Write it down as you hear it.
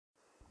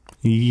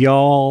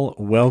Y'all,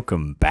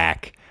 welcome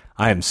back.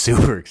 I am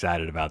super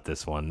excited about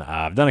this one.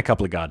 I've done a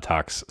couple of God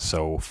Talks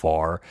so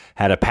far.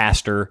 Had a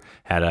pastor,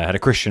 had a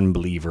Christian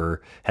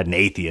believer, had an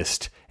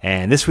atheist,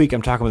 and this week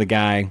I'm talking with a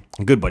guy,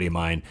 a good buddy of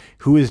mine,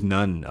 who is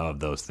none of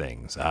those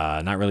things.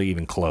 Not really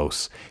even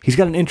close. He's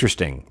got an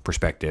interesting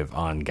perspective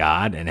on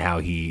God and how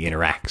he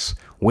interacts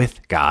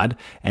with God.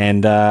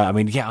 And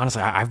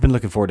honestly, I've been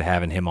looking forward to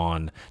having him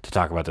on to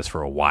talk about this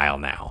for a while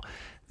now.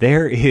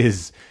 There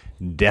is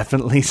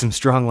definitely some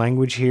strong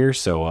language here,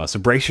 so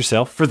brace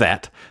yourself for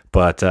that.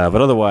 But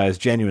otherwise,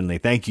 genuinely,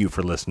 thank you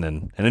for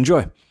listening and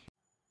enjoy.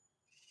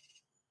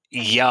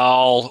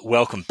 Y'all,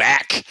 welcome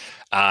back.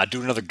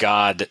 Doing another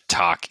God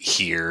Talk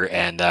here,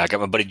 and got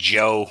my buddy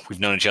Joe. We've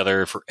known each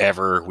other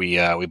forever. We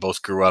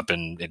both grew up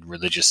in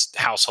religious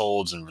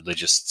households and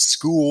religious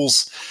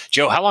schools.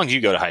 Joe, how long did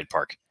you go to Hyde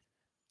Park?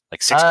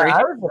 Like sixth grade?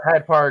 I was at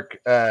Hyde Park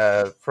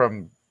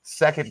from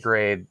second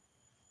grade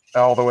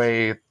all the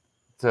way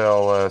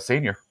till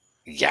senior.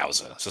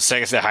 Yowza. So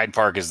Second Hyde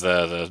Park is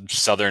the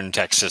Southern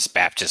Texas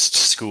Baptist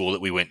school that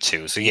we went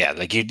to. So yeah,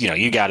 like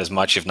you got as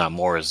much, if not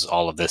more, as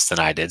all of this than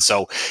I did.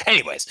 So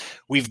anyways,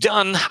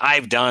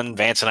 I've done,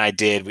 Vance and I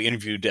did, we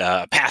interviewed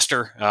a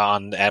pastor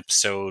on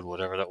episode,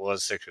 whatever that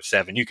was, 6 or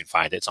 7. You can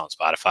find it. It's on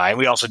Spotify. And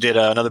we also did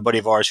another buddy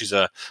of ours who's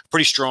a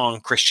pretty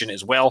strong Christian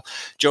as well.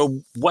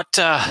 Joe, what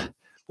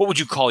would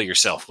you call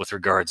yourself with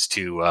regards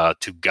to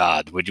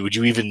God? Would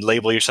you even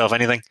label yourself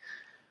anything?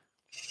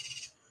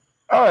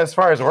 Oh, as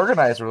far as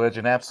organized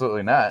religion,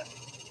 absolutely not.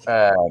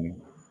 No,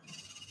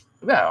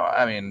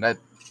 I mean, I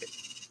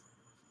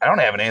don't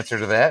have an answer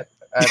to that.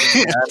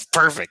 That's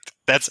perfect.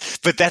 That's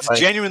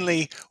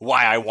genuinely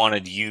why I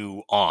wanted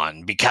you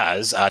on,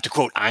 because to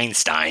quote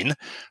Einstein,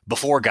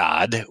 before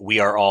God, we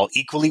are all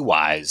equally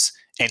wise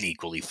and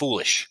equally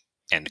foolish,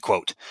 end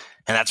quote.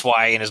 And that's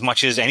why, in as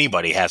much as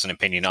anybody has an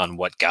opinion on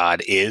what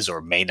God is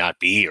or may not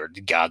be, or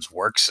God's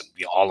works and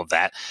all of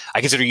that, I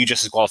consider you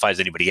just as qualified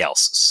as anybody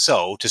else.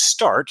 So to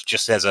start,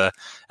 just as a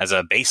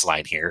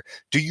baseline here,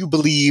 do you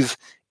believe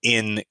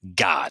in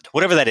God?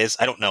 Whatever that is,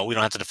 I don't know. We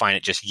don't have to define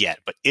it just yet.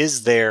 But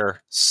is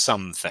there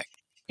something,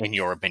 in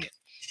your opinion?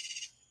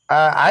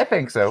 I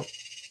think so.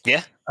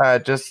 Yeah?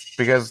 Just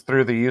because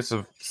through the use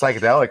of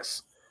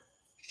psychedelics,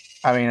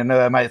 I mean, I know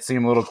that might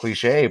seem a little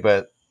cliche,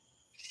 but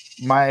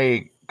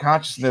my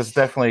consciousness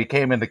definitely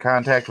came into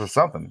contact with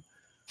something.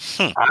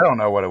 I don't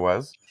know what it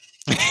was.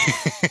 All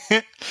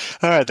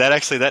right, that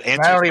answers.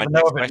 I don't even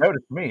know if it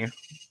noticed me,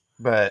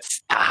 but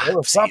it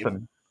was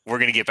something. We're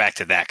going to get back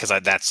to that because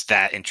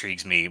that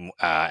intrigues me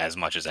as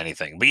much as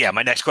anything. But yeah,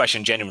 my next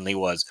question genuinely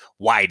was,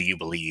 why do you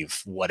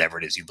believe whatever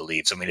it is you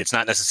believe? So I mean, it's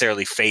not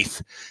necessarily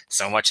faith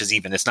so much as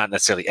even it's not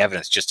necessarily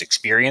evidence, just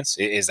experience.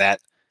 Is that?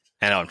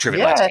 I know I'm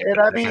trivializing it.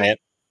 I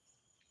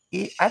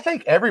mean, I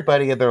think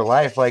everybody in their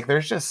life, like,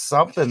 there's just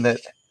something that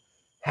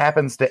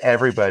happens to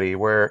everybody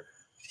where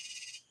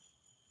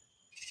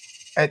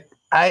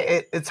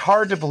it's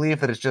hard to believe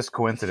that it's just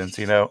coincidence,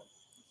 you know?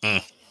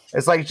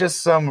 It's like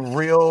just some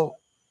real,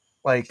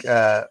 like,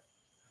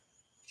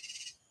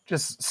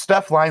 just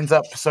stuff lines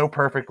up so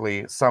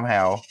perfectly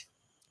somehow.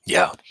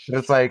 Yeah.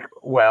 It's like,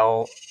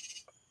 well,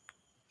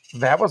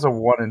 that was a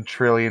 1 in a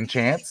trillion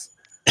chance.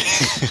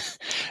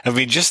 I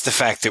mean, just the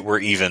fact that we're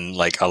even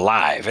like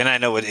alive, and I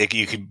know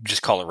you could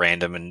just call it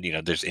random, and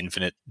there's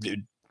infinite.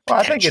 Well,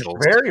 I think it's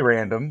very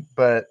random,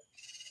 but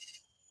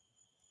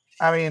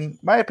I mean,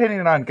 my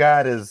opinion on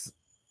God is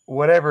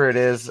whatever it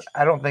is.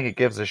 I don't think it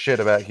gives a shit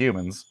about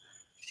humans.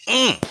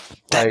 Dude,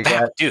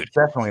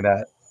 definitely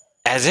not.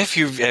 As if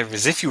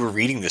you were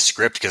reading the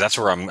script, because that's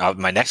where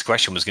my next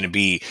question was going to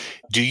be.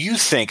 Do you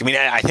think? I mean,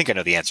 I think I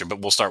know the answer,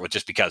 but we'll start with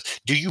just because.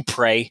 Do you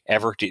pray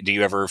ever? Do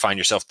you ever find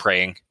yourself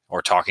praying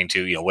or talking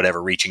to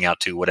whatever, reaching out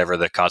to whatever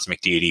the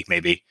cosmic deity may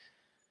be?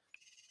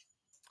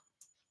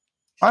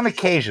 On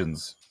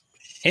occasions.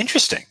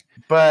 Interesting.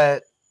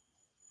 But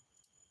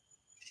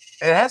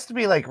it has to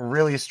be like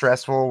really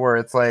stressful where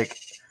it's like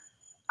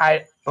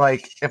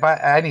if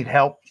I need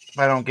help, if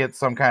I don't get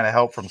some kind of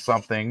help from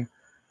something,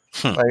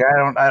 like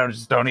I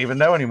don't even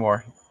know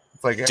anymore.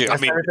 It's like, dude,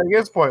 everything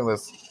is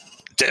pointless.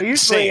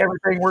 Usually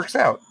everything works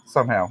out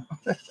somehow.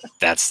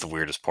 That's the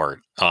weirdest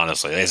part,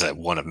 honestly. It's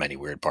one of many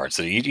weird parts.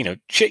 So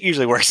shit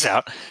usually works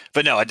out,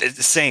 but no, it's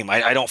the same.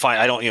 I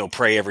don't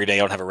pray every day. I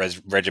don't have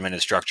a regimented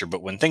structure,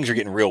 but when things are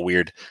getting real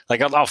weird,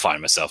 like I'll find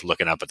myself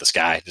looking up at the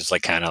sky, just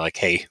like kind of like,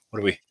 hey,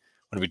 what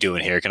are we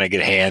doing here? Can I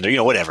get a hand,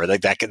 or whatever,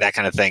 like that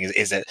kind of thing.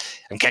 Is it?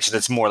 I'm catching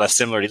that's more or less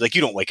similar to, like,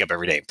 you don't wake up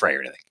every day and pray or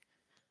anything.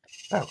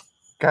 Oh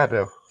God,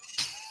 no.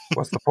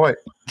 What's the point?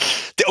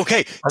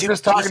 Okay, I'm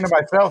just talking to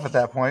myself at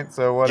that point,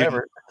 so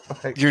whatever.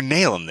 You're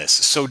nailing this.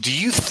 So do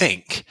you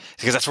think,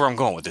 because that's where I'm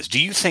going with this,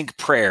 do you think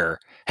prayer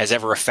has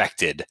ever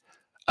affected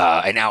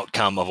an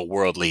outcome of a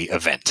worldly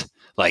event?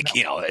 Like,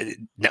 no,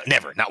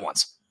 never, not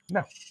once.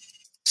 No.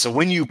 So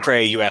when you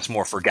pray, you ask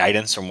more for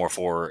guidance or more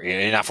for,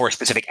 not for a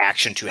specific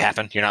action to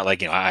happen? You're not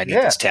like, I need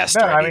this test.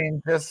 No, I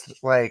mean,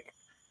 just like,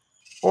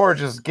 or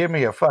just give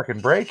me a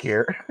fucking break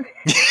here.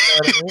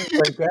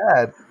 Like,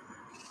 God.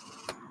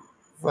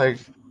 Like,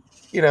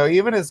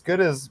 even as good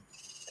as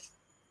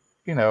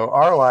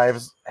our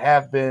lives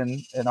have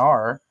been and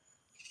are,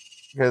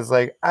 because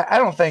like I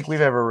don't think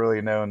we've ever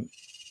really known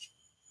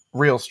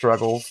real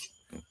struggles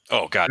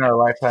Oh God, in our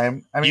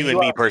lifetime. I mean, you and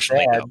me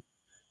personally, no.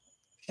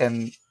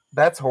 And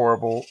that's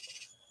horrible.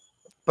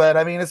 But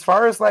I mean, as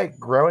far as like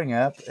growing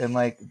up and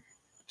like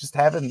just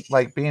having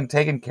like being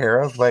taken care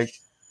of, like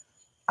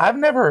I've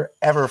never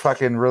ever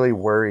fucking really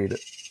worried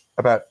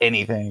about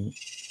anything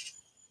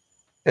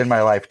in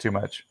my life too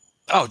much.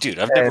 Oh, dude,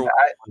 I've never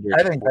wondered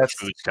I think where that's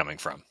food's coming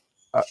from.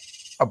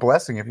 A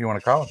blessing, if you want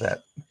to call it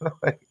that.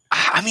 Like,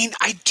 I mean,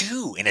 I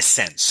do in a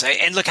sense.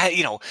 And look, I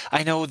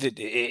know that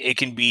it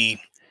can be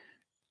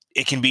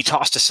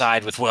tossed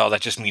aside with, well, that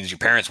just means your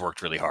parents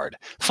worked really hard.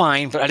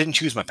 Fine, but I didn't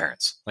choose my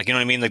parents. Like, you know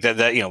what I mean? Like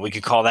that we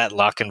could call that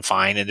luck and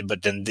fine.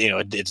 But then,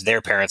 it's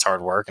their parents'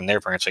 hard work and their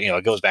parents,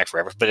 it goes back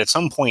forever. But at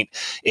some point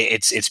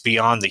it's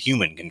beyond the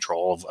human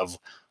control of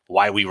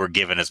why we were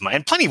given as much.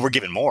 And plenty were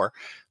given more,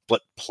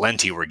 but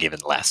plenty were given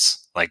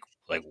less, like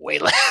way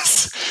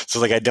less. So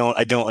like, I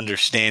don't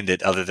understand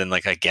it other than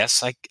like, I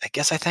guess I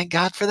thank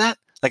God for that.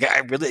 Like, I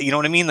really, you know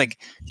what I mean? Like,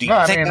 do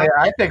you think God?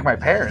 I thank my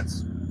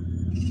parents.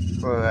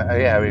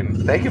 Yeah, I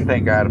mean, they can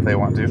thank God if they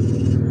want to.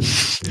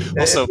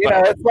 Also,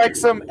 it's like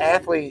some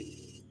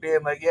athlete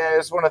being like, yeah, I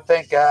just want to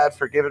thank God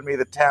for giving me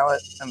the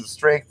talent and the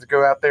strength to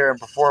go out there and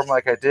perform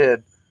like I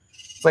did.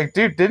 It's like,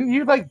 dude, didn't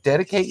you like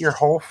dedicate your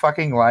whole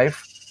fucking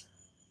life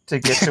to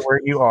get to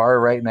where you are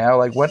right now?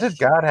 Like, what did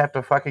God have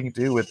to fucking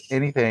do with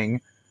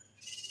anything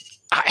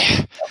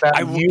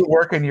about you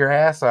working your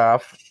ass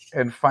off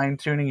and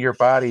fine-tuning your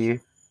body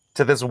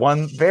to this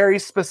one very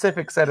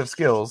specific set of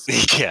skills?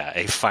 Yeah,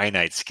 a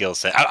finite skill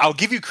set. I'll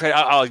give you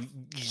credit.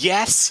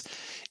 Yes,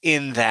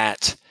 in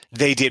that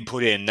they did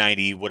put in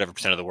 90 whatever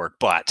 % of the work.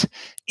 But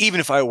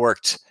even if I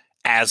worked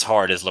as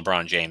hard as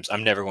LeBron James,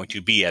 I'm never going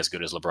to be as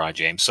good as LeBron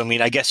James. So, I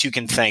mean, I guess you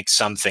can thank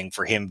something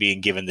for him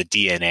being given the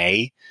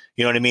DNA.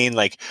 You know what I mean?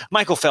 Like,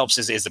 Michael Phelps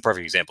is the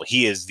perfect example.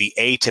 He is the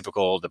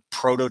atypical, the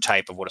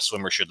prototype of what a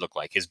swimmer should look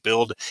like. His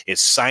build is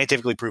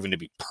scientifically proven to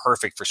be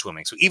perfect for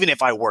swimming. So even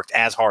if I worked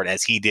as hard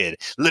as he did,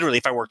 literally,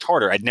 if I worked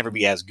harder, I'd never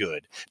be as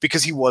good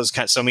because he was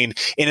kind of, so, I mean,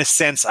 in a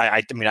sense,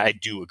 I mean, I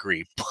do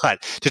agree.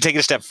 But to take it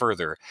a step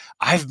further,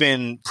 I've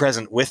been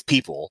present with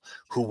people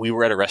who we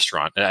were at a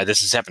restaurant.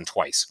 This has happened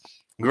twice.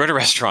 We were at a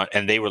restaurant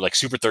and they were like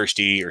super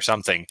thirsty or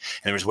something.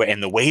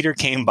 And the waiter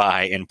came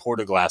by and poured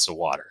a glass of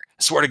water.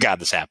 I swear to God,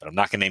 this happened. I'm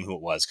not going to name who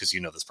it was because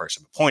you know this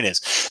person. The point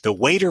is, the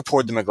waiter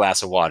poured them a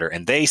glass of water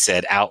and they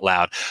said out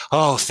loud,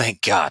 "Oh,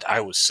 thank God,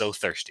 I was so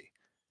thirsty."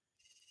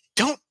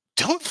 Don't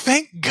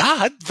thank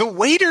God. The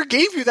waiter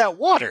gave you that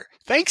water.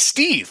 Thanks,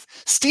 Steve.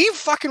 Steve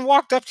fucking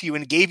walked up to you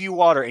and gave you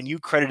water and you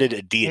credited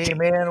a deity. Hey,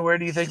 man, where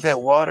do you think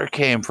that water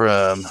came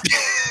from?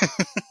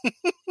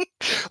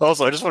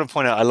 Also, I just want to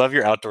point out, I love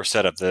your outdoor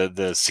setup.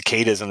 The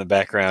cicadas in the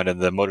background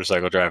and the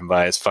motorcycle driving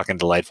by is fucking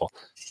delightful.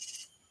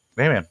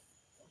 Hey, man.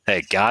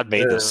 Hey, God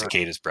made those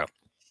cicadas, bro.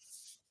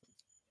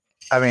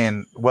 I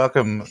mean,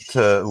 welcome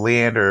to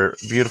Leander,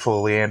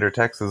 beautiful Leander,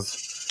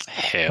 Texas.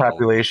 Hell.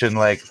 Population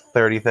like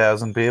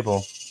 30,000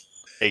 people.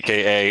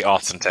 AKA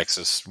Austin,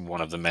 Texas,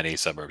 one of the many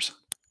suburbs.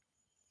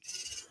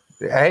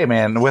 Hey,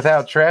 man,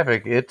 without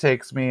traffic, it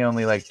takes me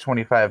only like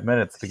 25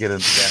 minutes to get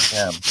into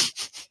downtown.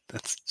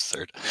 That's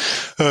absurd.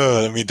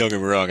 I mean, don't get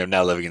me wrong. I'm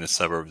now living in the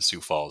suburb of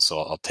Sioux Falls, so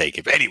I'll take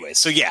it. But anyway,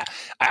 so yeah,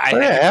 I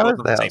think we're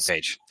both on the same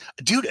page.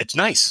 Dude, it's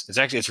nice.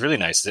 It's really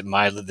nice that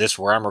this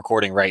where I'm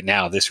recording right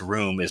now, this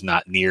room is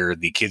not near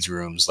the kids'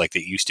 rooms like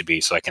it used to be,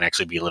 so I can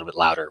actually be a little bit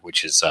louder,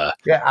 which is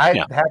yeah, I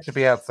have to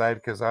be outside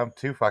because I'm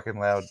too fucking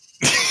loud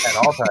at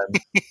all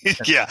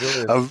times.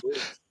 Yeah.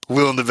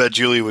 Willing to bet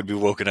Julie would be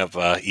woken up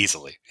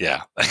easily.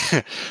 Yeah.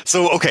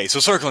 So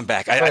circling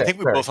back, I think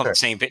we're both on the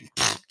same page.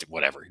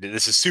 Whatever.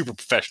 This is super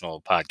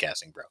professional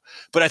podcasting, bro.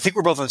 But I think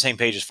we're both on the same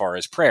page as far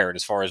as prayer and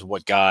as far as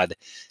what God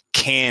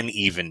can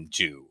even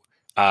do.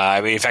 I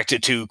mean, in fact,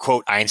 to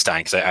quote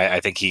Einstein, because I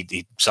think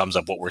he sums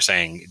up what we're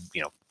saying,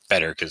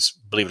 better, because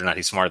believe it or not,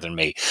 he's smarter than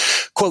me.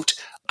 Quote,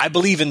 "I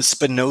believe in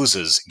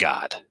Spinoza's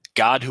God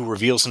who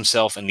reveals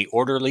himself in the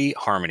orderly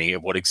harmony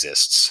of what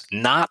exists,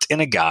 not in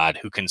a God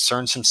who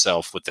concerns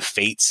himself with the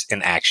fates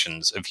and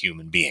actions of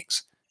human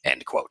beings."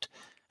 End quote.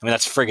 I mean,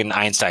 that's friggin'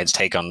 Einstein's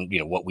take on,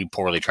 what we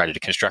poorly tried to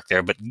construct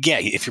there. But yeah,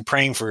 if you're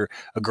praying for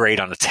a grade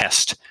on a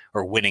test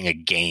or winning a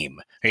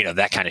game,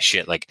 that kind of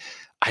shit, like,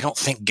 I don't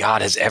think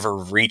God has ever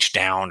reached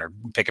down, or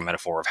pick a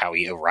metaphor of how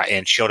he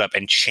and showed up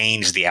and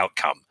changed the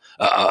outcome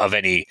of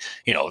any,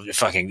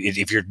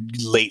 if you're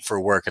late for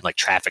work and like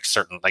traffic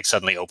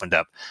suddenly opened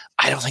up.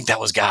 I don't think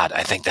that was God.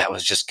 I think that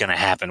was just going to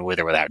happen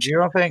with or without you. You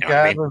don't think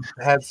God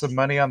had some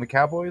money on the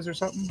Cowboys or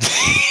something?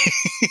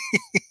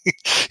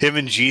 Him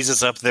and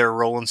Jesus up there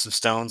rolling some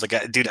stones.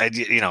 Like, dude,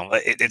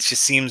 it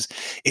just seems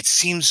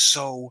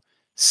so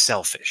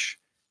selfish.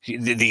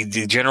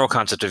 The general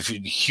concept of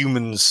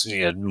humans,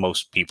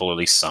 most people, at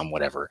least some,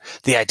 whatever,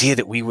 the idea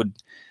that we would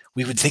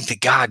think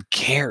that God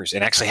cares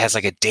and actually has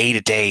like a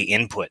day-to-day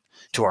input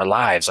to our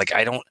lives. Like,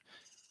 I don't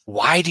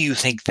Why do you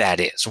think that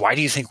is? Why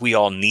do you think we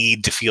all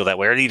need to feel that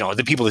way? Or,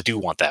 the people that do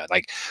want that,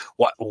 like,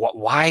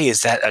 why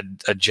is that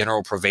a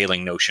general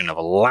prevailing notion of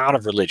a lot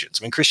of religions?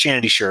 I mean,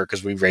 Christianity, sure,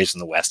 because we raised in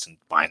the West, and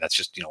fine, that's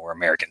just, we're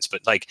Americans.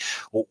 But like,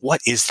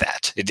 what is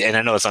that? And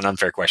I know it's an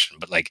unfair question,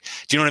 but like,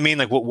 do you know what I mean?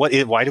 Like,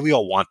 why do we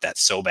all want that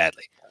so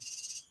badly?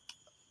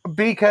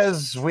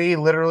 Because we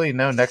literally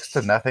know next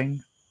to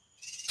nothing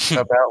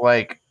about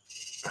like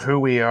who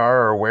we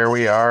are or where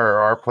we are or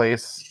our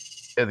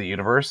place in the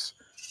universe.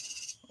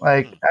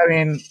 Like, I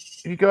mean,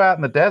 you go out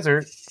in the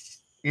desert,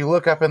 you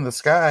look up in the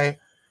sky,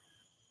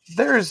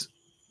 there's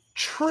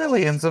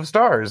trillions of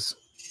stars.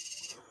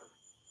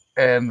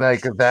 And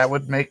like that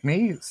would make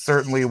me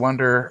certainly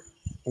wonder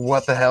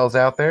what the hell's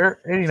out there.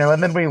 And,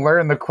 and then we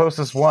learn the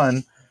closest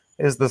one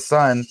is the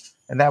sun,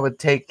 and that would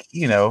take,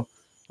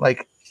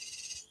 like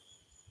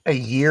a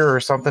year or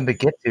something to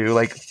get to,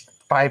 like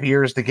 5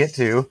 years to get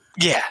to.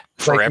 Yeah,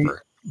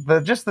 forever.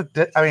 Like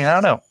I mean, I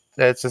don't know.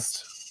 It's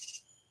just,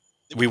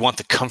 we want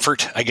the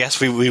comfort, I guess.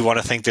 We want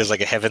to think there's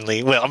like a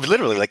heavenly, well,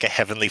 literally like a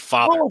heavenly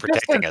father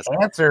protecting us.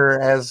 Answer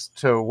as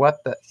to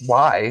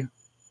why.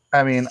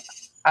 I mean,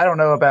 I don't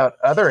know about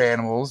other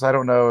animals. I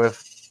don't know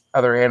if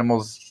other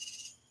animals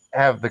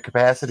have the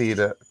capacity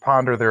to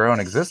ponder their own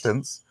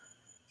existence.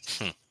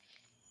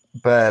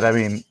 But I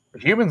mean,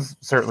 humans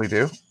certainly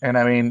do. And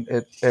I mean,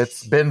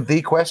 it's been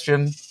the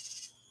question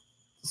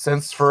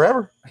since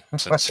forever.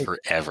 Since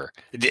forever.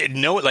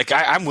 No, like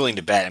I'm willing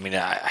to bet. I mean,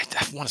 I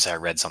want to say I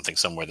read something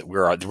somewhere that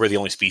we're the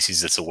only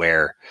species that's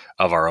aware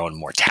of our own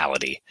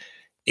mortality.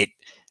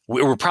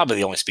 We're probably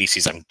the only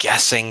species, I'm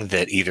guessing,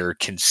 that either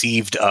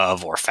conceived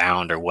of or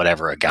found or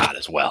whatever a god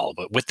as well.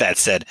 But with that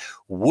said,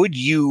 would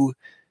you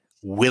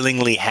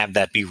willingly have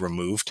that be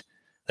removed?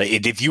 Like,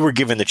 if you were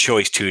given the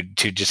choice to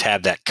just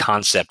have that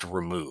concept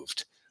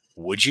removed,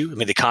 would you? I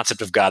mean, the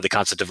concept of God, the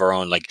concept of our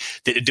own, like,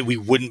 that we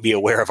wouldn't be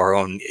aware of our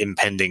own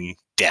impending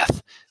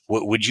death.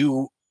 Would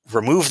you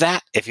remove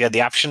that if you had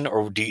the option,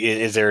 or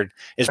is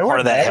part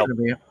of that help?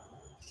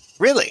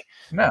 Really?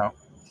 No.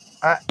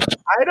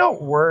 I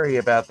don't worry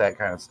about that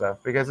kind of stuff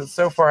because it's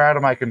so far out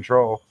of my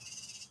control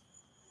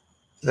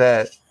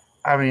that,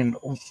 I mean,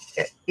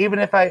 even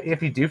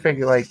if you do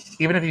figure, like,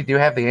 even if you do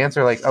have the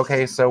answer, like,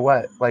 okay, so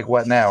what? Like,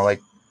 what now? Like,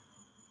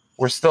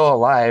 we're still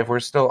alive. We're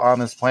still on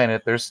this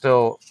planet. There's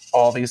still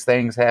all these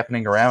things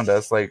happening around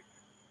us. Like,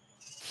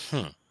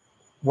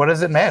 what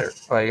does it matter?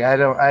 Like, I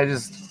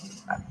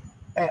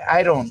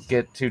don't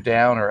get too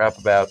down or up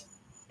about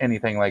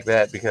anything like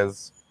that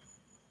because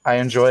I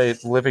enjoy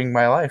living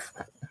my life.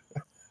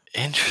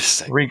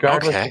 Interesting.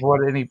 Regardless of what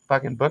any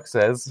fucking book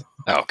says.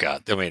 Oh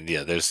God. I mean,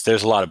 yeah, there's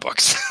a lot of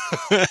books.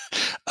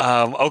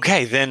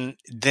 Okay, then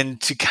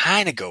to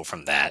kind of go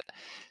from that,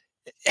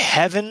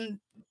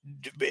 heaven,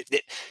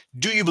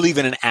 do you believe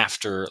in an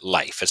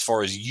afterlife as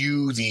far as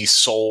you, the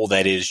soul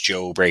that is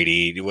Joe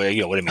Brady, you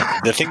know what I mean?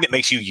 The thing that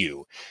makes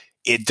you,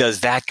 does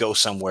that go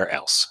somewhere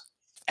else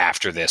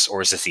after this,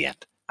 or is this the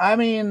end? I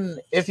mean,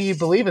 if you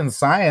believe in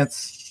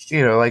science,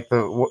 like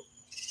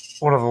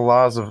one of the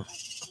laws of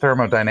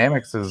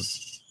thermodynamics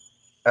is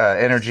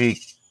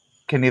energy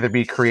can either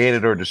be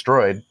created or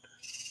destroyed.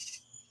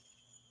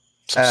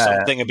 So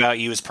something about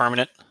you is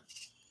permanent?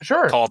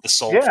 Sure. Call it the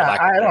soul. Yeah,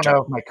 I don't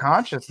know if my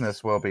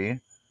consciousness will be.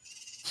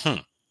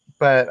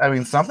 But I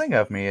mean, something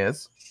of me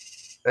is.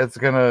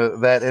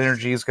 That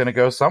energy is gonna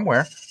go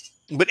somewhere.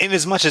 But in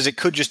as much as it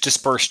could just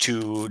disperse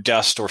to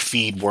dust or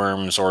feed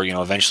worms, or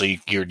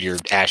eventually your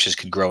ashes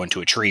could grow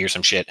into a tree or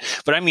some shit.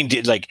 But I mean,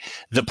 like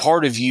the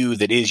part of you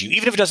that is you,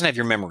 even if it doesn't have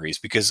your memories,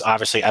 because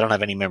obviously I don't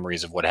have any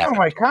memories of what happened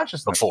my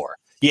consciousness before.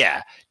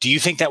 Yeah. Do you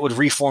think that would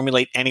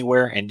reformulate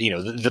anywhere? And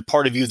the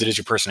part of you that is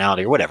your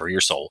personality or whatever,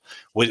 your soul,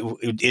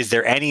 is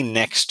there any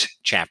next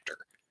chapter?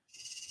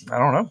 I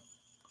don't know.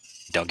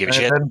 Don't give a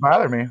shit. It doesn't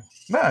bother me.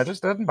 No, it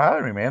just doesn't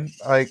bother me, man.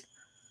 Like.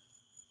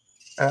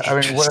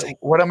 I mean,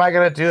 what am I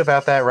going to do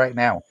about that right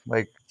now?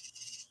 Like,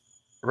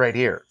 right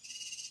here.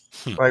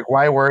 Like,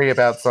 why worry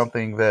about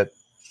something that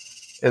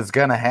is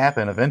going to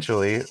happen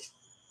eventually?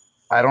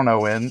 I don't know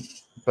when,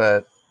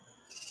 but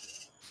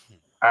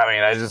I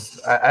mean,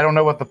 I don't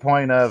know what the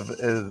point of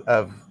is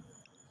of.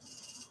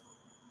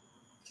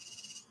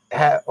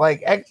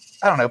 Like, I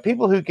don't know,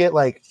 people who get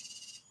like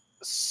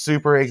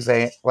super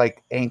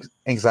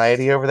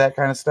anxiety over that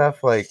kind of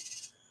stuff. Like,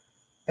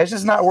 it's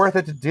just not worth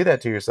it to do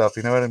that to yourself.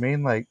 You know what I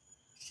mean? Like.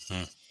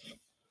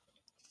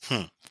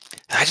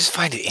 I just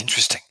find it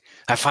interesting.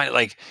 I find it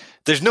like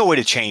there's no way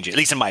to change it, at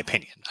least in my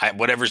opinion.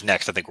 Whatever's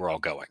next, I think we're all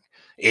going,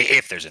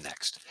 if there's a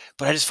next.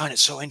 But I just find it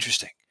so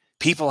interesting.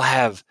 People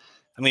have,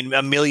 I mean,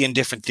 a million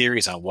different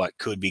theories on what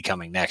could be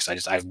coming next.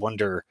 I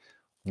wonder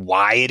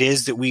why it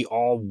is that we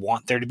all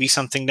want there to be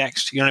something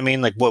next. You know what I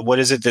mean? Like, what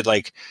is it that,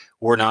 like,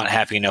 we're not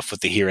happy enough with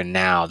the here and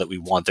now that we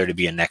want there to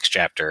be a next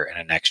chapter and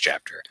a next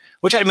chapter?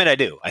 Which I admit I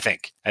do. I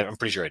think I'm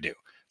pretty sure I do.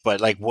 But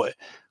like,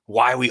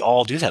 why we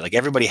all do that. Like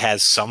everybody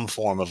has some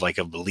form of like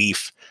a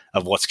belief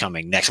of what's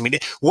coming next. I mean,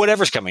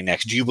 whatever's coming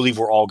next, do you believe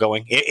we're all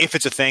going, if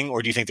it's a thing,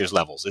 or do you think there's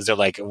levels? Is there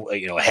like,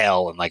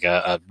 hell and like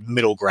a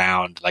middle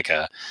ground, like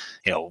a,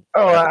 Oh,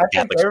 I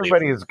think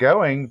everybody is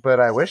going, but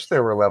I wish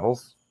there were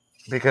levels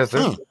because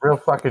there's real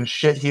fucking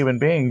shit human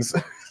beings.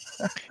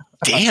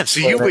 Damn. So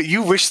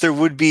you wish there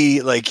would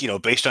be like,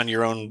 based on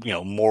your own,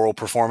 moral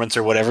performance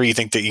or whatever, you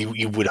think that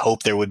you would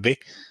hope there would be?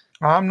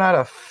 I'm not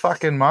a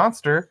fucking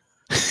monster.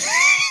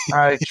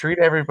 I treat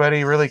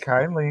everybody really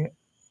kindly.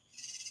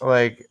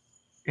 Like,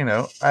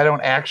 I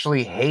don't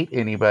actually hate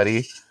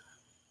anybody.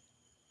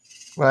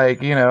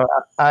 Like,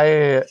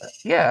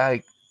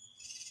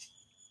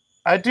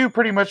 I do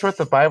pretty much what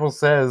the Bible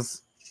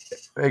says,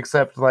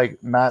 except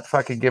like not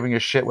fucking giving a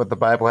shit what the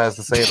Bible has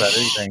to say about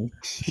anything.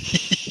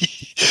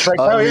 It's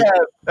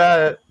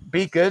like,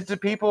 be good to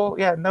people.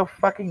 Yeah, no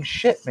fucking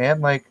shit,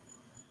 man. Like,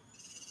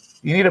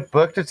 you need a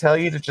book to tell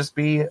you to just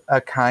be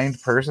a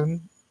kind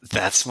person.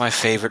 That's my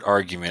favorite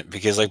argument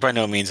because, like, by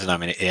no means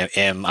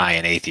am I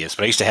an atheist,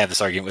 but I used to have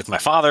this argument with my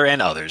father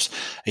and others.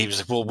 He was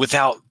like, well,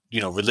 without,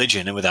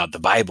 religion and without the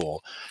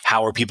Bible,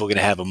 how are people going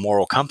to have a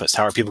moral compass?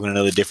 How are people going to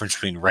know the difference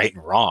between right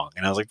and wrong?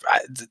 And I was like,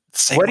 the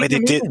same way they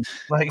did,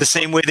 the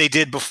same way they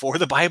did before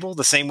the Bible,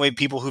 the same way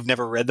people who've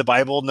never read the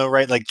Bible know,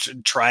 right? Like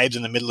tribes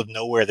in the middle of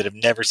nowhere that have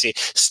never seen,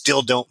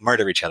 still don't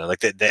murder each other.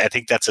 Like I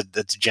think that's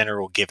a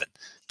general given,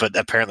 but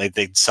apparently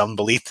some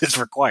belief is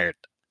required.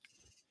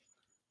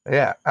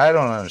 Yeah, I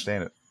don't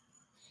understand it.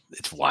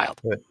 It's wild.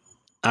 But,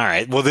 all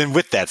right. Well, then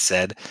with that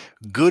said,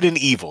 good and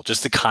evil,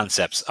 just the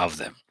concepts of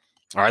them.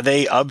 Are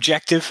they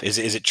objective? Is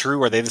it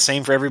true? Are they the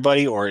same for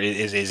everybody, or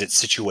is it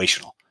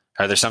situational?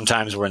 Are there some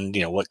times when,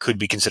 what could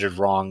be considered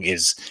wrong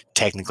is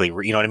technically,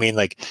 you know what I mean?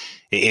 Like,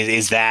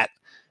 is that,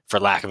 for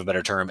lack of a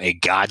better term, a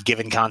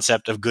God-given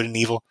concept of good and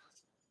evil?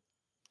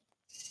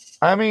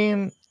 I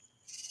mean,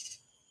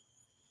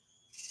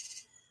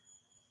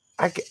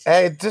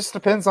 it just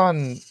depends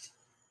on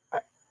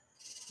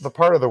the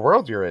part of the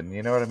world you're in,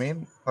 you know what I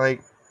mean?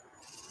 Like,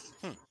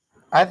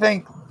 I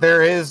think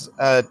there is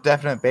a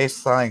definite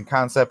baseline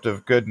concept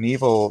of good and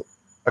evil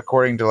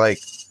according to like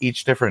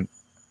each different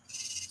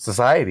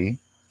society.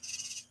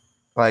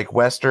 Like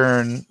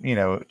Western,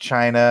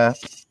 China,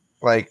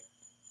 like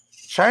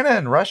China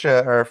and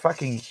Russia are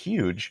fucking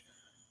huge,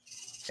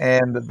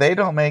 and they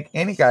don't make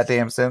any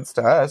goddamn sense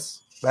to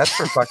us. That's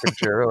for fucking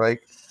sure.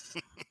 Like,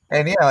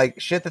 and yeah,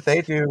 like shit that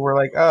they do, we're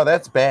like, oh,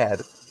 that's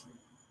bad.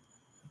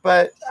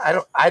 But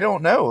I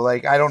don't know.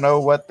 Like, I don't know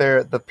what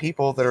the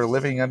people that are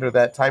living under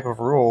that type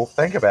of rule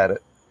think about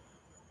it.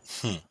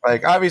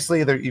 Like, obviously,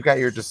 you've got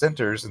your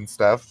dissenters and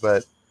stuff,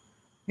 but,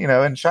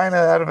 in China,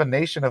 out of a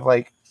nation of,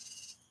 like,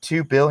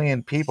 2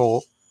 billion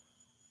people,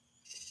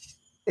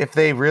 if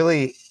they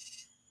really,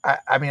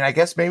 I mean, I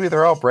guess maybe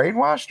they're all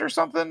brainwashed or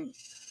something,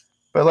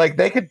 but, like,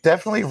 they could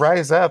definitely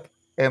rise up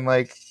and,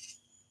 like,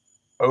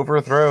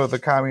 overthrow the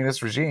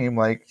communist regime,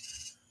 like,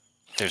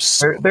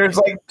 there's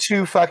like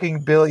 2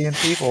 fucking billion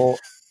people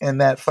in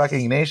that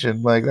fucking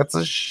nation. Like, that's a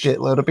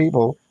shitload of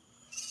people.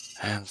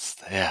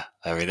 Yeah.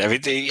 I mean,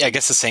 I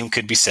guess the same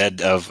could be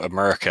said of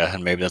America,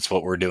 and maybe that's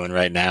what we're doing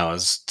right now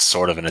is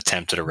sort of an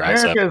attempt to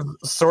rise up. America's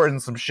sorting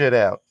some shit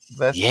out.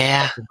 That's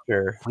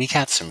sure. We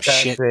got some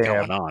shit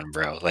going on,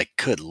 bro. Like,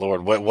 good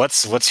Lord.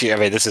 What's your, I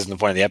mean, this isn't the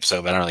point of the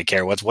episode, but I don't really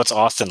care. What's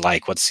Austin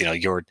like? What's,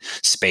 your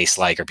space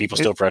like? Are people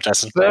still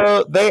protesting?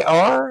 So they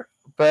are,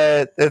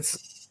 but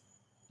it's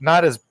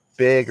not as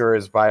big or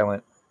as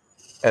violent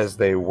as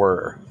they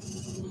were.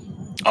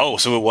 Oh,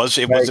 so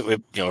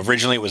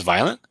originally it was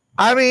violent?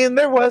 I mean,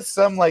 there was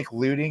some like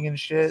looting and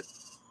shit.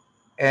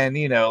 And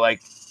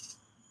like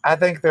I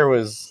think there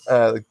was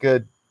a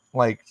good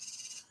like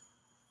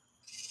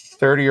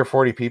 30 or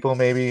 40 people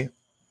maybe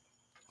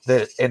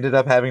that ended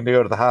up having to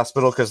go to the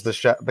hospital because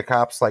the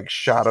cops like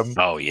shot them.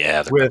 Oh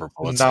yeah, with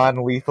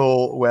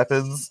non-lethal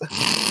weapons.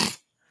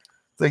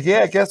 Like,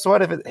 yeah, guess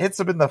what? If it hits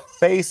them in the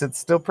face, it's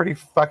still pretty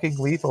fucking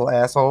lethal,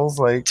 assholes.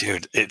 Like,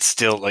 dude, it's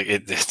still like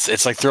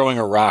it's like throwing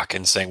a rock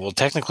and saying, well,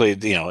 technically,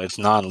 it's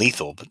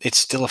non-lethal, but it's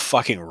still a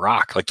fucking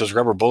rock. Like those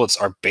rubber bullets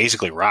are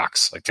basically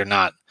rocks. Like they're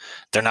not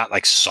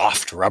like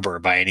soft rubber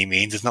by any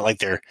means. It's not like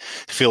they're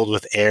filled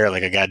with air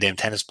like a goddamn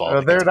tennis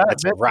ball. They're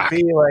not meant to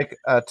be like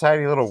a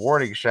tiny little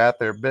warning shot.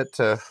 They're meant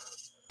to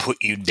put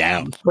you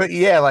down. But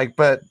yeah,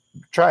 but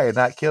try and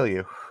not kill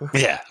you.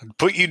 Yeah,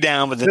 put you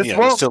down, but then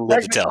you still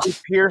live to tell.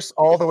 Pierce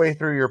all the way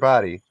through your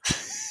body.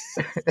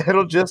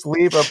 It'll just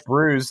leave a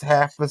bruise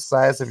half the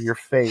size of your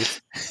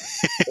face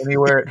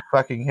anywhere it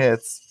fucking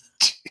hits.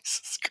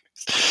 Jesus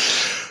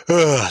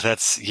Christ.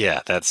 That's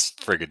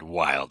friggin'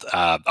 wild.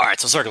 All right,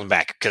 so circling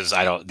back because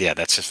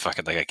that's just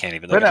fucking like I can't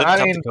even. But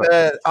I mean,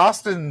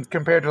 Austin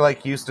compared to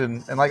like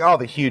Houston and like all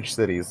the huge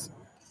cities,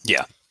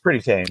 yeah, pretty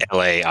tame.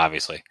 LA,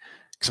 obviously.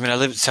 Because I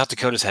lived South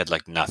Dakota's had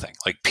like nothing.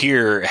 Like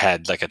Pierre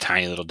had like a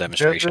tiny little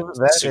demonstration.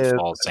 Sioux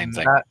Falls, same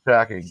thing. Not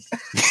shocking.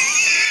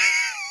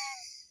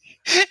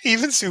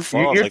 Even Sioux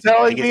Falls. You're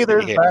telling me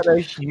there's not a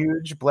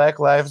huge Black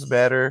Lives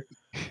Matter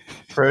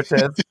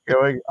protest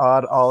going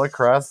on all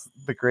across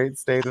the great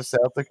state of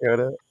South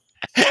Dakota?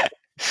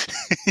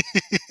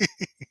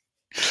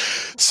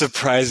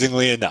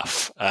 Surprisingly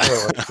enough,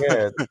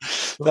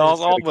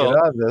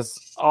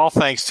 all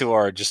thanks to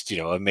our just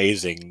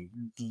amazing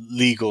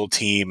legal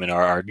team and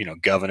our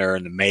governor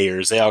and the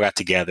mayors. They all got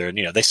together and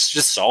they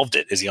just solved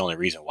it. Is the only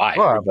reason why.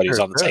 Everybody's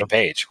on the same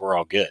page. We're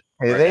all good.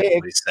 Hey, they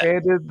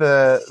expanded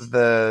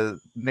the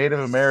Native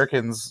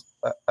Americans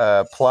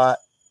plot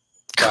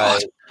by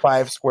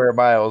 5 square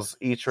miles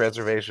each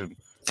reservation.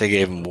 They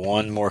gave them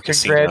one more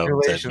casino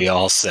to be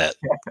all set.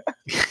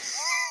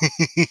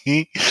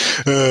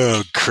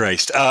 Oh,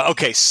 Christ.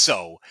 Okay,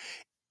 so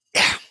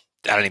I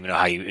don't even know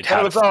how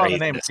it was all in the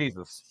name of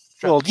Jesus.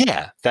 Well,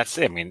 yeah, that's.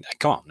 I mean,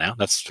 come on now.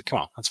 That's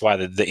why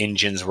the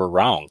Indians were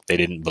wrong. They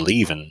didn't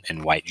believe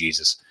in white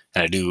Jesus,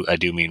 and I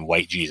do mean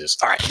white Jesus.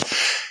 All right,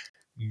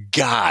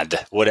 God,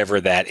 whatever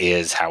that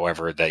is,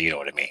 however that you know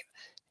what I mean.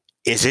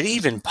 Is it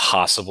even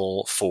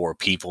possible for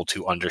people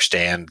to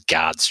understand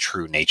God's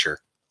true nature?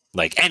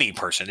 Like any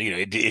person,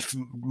 if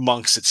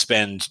monks that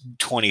spend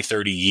 20,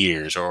 30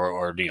 years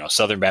or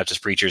Southern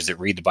Baptist preachers that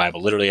read the Bible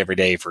literally every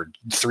day for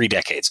 3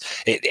 decades,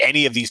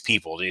 any of these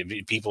people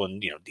in,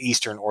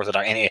 Eastern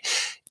Orthodox,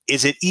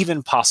 is it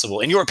even possible,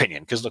 in your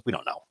opinion, because look, we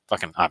don't know,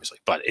 fucking obviously,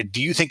 but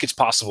do you think it's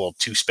possible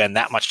to spend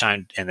that much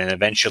time and then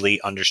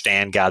eventually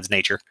understand God's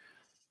nature?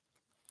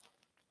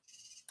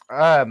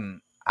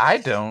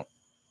 I don't,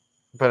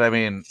 but I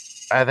mean,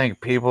 I think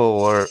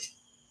people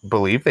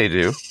believe they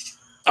do.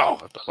 Oh,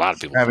 a lot of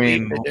people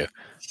believe they do.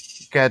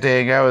 God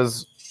dang, I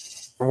was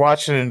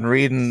watching and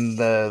reading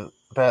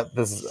about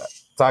this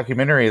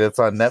documentary that's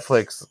on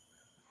Netflix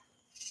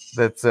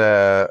that's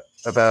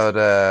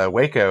about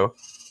Waco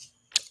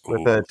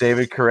with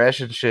David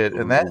Koresh and shit,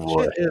 and that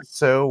shit is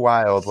so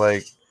wild.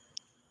 Like,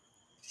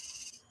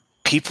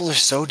 people are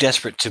so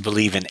desperate to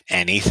believe in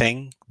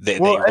anything that they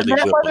really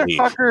that will believe.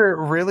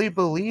 Motherfucker really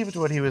believed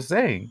what he was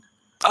saying.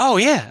 Oh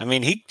yeah, I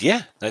mean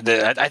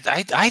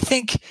I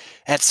think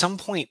at some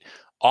point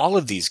all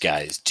of these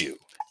guys do.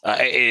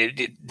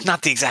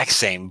 Not the exact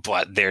same,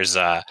 but there was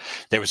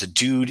a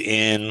dude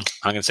in,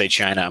 I'm going to say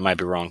China, I might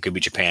be wrong, could be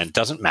Japan,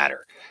 doesn't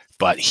matter.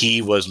 But he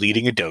was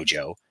leading a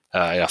dojo,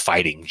 a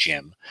fighting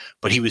gym,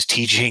 but he was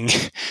teaching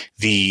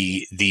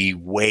the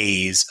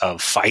ways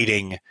of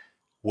fighting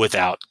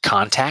without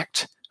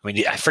contact. I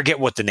mean, I forget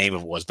what the name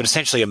of it was, but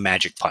essentially a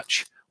magic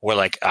punch, where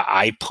like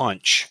I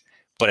punch,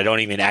 but I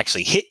don't even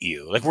actually hit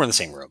you. Like we're in the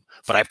same room,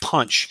 but I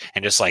punch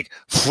and just like,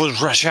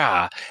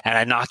 and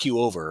I knock you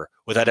over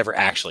without ever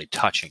actually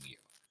touching you.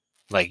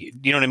 Like,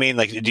 you know what I mean?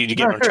 Like, did you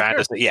get what I'm trying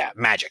to say? Yeah,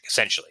 magic,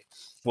 essentially.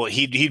 Well,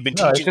 he'd been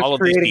teaching all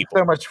of these people.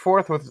 So much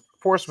force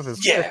with his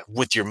fist.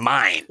 With your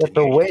mind. With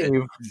the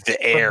wave. The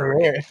air.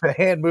 The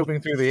hand moving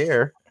through the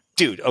air.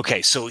 Dude,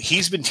 okay, so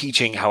he's been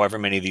teaching however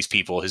many of these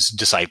people, his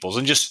disciples,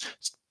 and just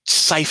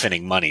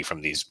siphoning money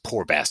from these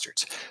poor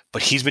bastards.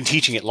 But he's been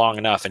teaching it long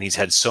enough, and he's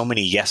had so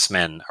many yes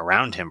men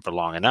around him for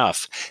long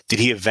enough that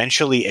he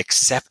eventually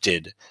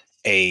accepted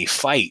a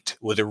fight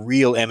with a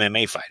real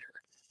MMA fighter.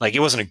 Like, it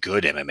wasn't a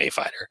good MMA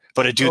fighter,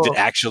 but a dude that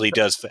actually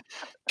does.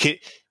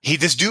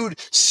 This dude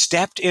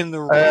stepped in the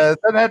ring. It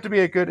doesn't have to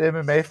be a good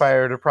MMA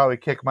fighter to probably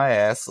kick my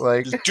ass.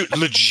 Like, dude,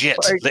 legit.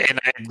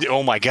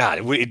 Oh my god,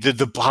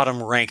 the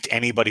bottom ranked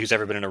anybody who's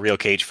ever been in a real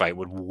cage fight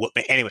would whoop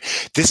me. Anyway,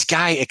 this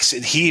guy,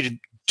 he had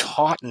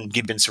taught and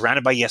been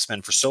surrounded by yes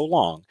men for so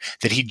long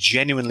that he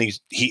genuinely,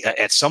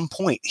 at some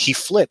point he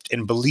flipped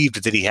and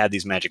believed that he had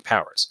these magic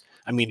powers.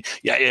 I mean,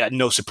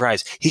 no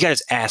surprise. He got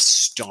his ass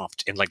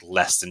stomped in like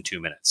less than 2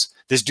 minutes.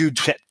 This dude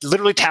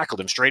literally tackled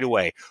him straight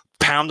away,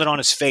 pounded on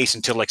his face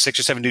until like 6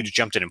 or 7 dudes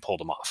jumped in and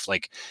pulled him off.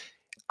 Like,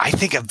 I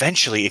think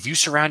eventually, if you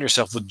surround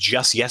yourself with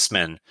just yes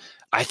men,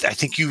 I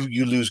think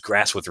you lose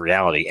grasp with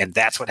reality, and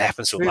that's what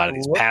happens to a lot of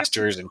these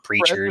pastors and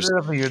preachers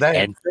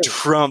and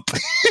Trump.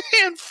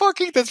 And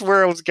fucking, that's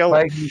where I was going.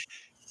 Like,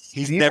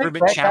 he's never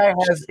been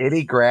challenged. Guy has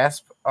any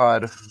grasp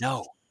on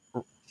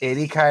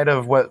any kind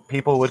of what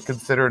people would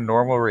consider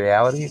normal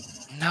reality?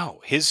 No,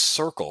 his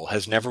circle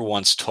has never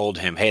once told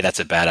him, "Hey, that's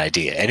a bad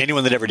idea." And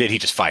anyone that ever did, he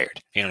just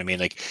fired. You know what I mean?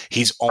 Like,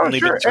 he's only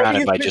been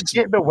surrounded by just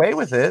getting away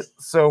with it.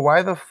 So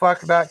why the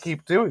fuck not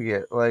keep doing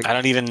it? Like, I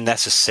don't even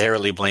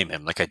necessarily blame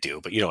him, like I do,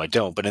 but I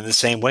don't. But in the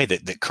same way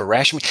that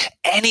Koresh,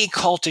 any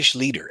cultish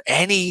leader,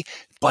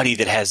 anybody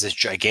that has this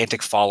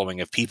gigantic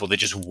following of people that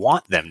just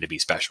want them to be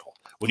special.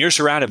 When you're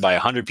surrounded by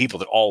 100 people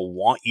that all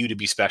want you to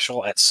be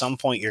special, at some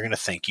point you're going to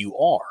think you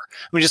are.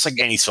 I mean, just like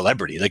any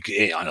celebrity, like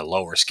on a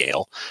lower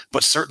scale,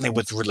 but certainly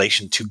with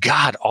relation to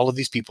God, all of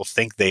these people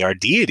think they are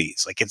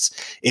deities. Like,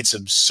 it's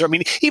absurd. I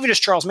mean, even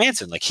just Charles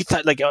Manson, like he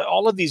thought, like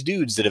all of these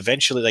dudes that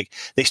eventually, like,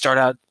 they start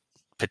out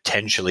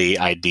potentially,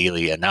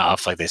 ideally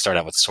enough, like they start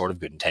out with sort of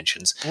good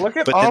intentions. Look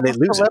at all the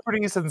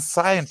celebrities in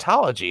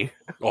Scientology.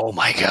 Oh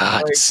my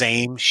God, like,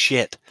 same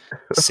shit.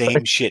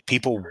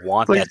 People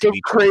want that to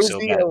be crazy, so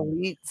bad.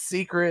 Elite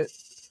secret.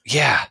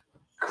 Yeah.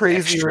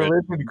 Crazy extra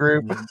religion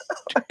group.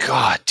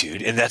 God,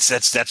 dude. And that's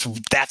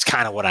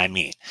kind of what I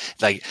mean.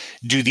 Like,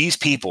 do you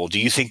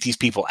think these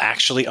people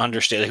actually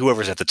understand,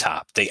 whoever's at the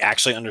top, they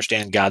actually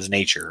understand God's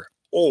nature?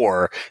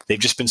 or they've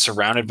just been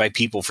surrounded by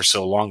people for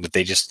so long that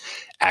they just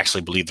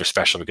actually believe they're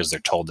special because they're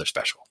told they're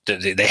special.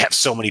 They have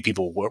so many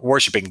people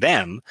worshiping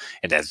them,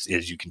 and as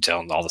you can tell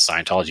in all the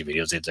Scientology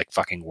videos, they like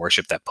fucking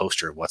worship that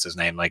poster of what's his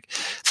name, like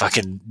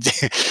fucking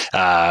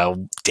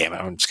damn it,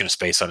 I'm just gonna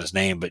space on his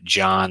name, but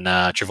John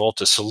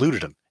Travolta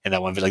saluted him in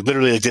that one, like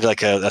literally did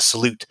like a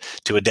salute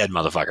to a dead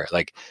motherfucker.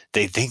 Like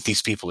they think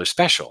these people are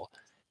special.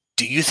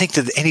 Do you think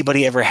that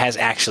anybody ever has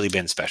actually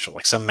been special?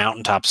 Like some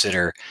mountaintop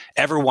sitter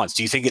ever once?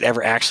 Do you think it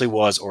ever actually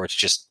was, or it's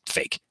just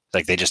fake?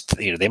 Like they just,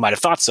 they might have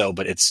thought so,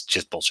 but it's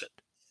just bullshit.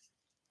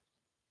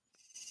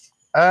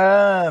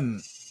 I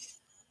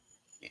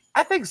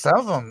think some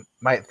of them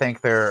might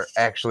think they're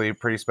actually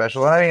pretty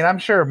special. I mean, I'm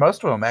sure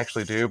most of them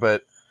actually do,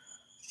 but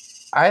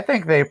I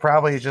think they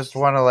probably just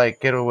want to like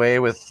get away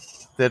with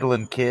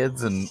diddling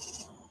kids and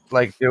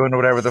like doing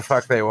whatever the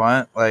fuck they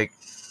want. Like,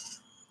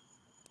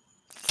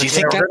 do you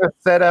think we're gonna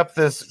set up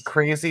this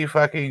crazy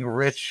fucking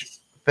rich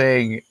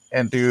thing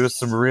and do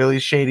some really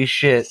shady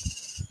shit,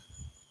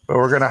 but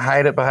we're gonna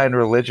hide it behind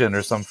religion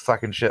or some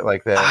fucking shit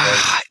like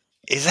that?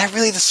 Is that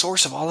really the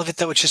source of all of it,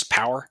 though? It's just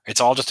power.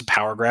 It's all just a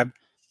power grab.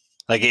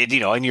 Like,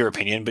 in your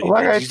opinion. But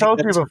like I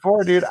told you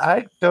before, dude,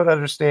 I don't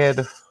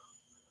understand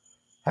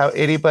how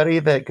anybody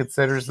that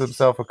considers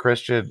themselves a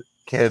Christian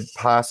can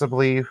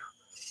possibly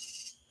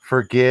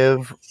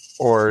forgive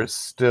or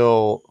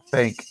still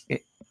think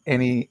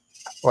any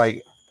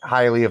like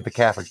highly of the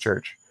Catholic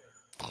Church.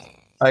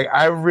 Like,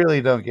 I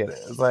really don't get it.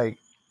 It's like,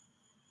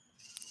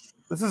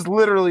 this has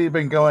literally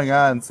been going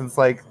on since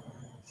like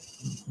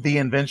the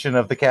invention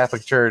of the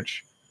Catholic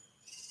Church,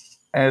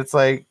 and it's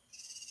like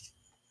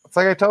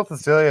I told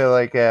Cecilia,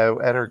 like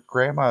at her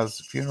grandma's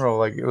funeral,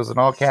 like it was an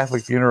all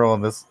Catholic funeral,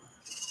 and this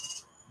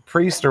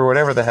priest or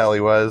whatever the hell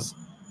he was,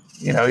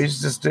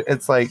 he's just,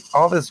 it's like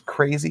all this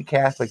crazy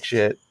Catholic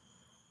shit.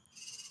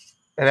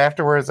 And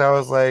afterwards, I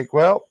was like,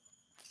 well,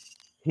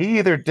 he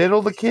either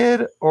diddled a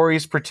kid or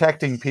he's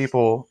protecting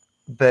people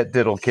that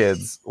diddle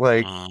kids.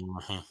 Like,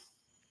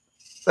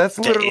 that's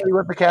literally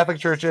what the Catholic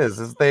Church is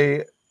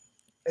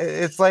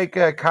it's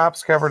like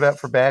cops covered up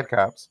for bad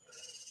cops.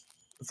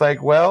 It's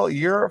like, well,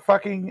 you're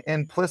fucking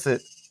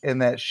implicit in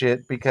that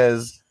shit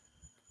because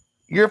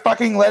you're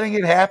fucking letting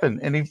it happen,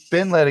 and you've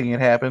been letting it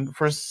happen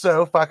for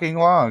so fucking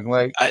long.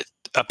 Like,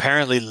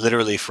 apparently,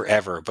 literally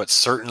forever, but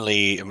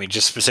certainly, I mean,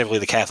 just specifically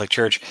the Catholic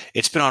Church,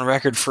 it's been on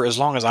record for as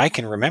long as I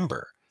can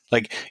remember.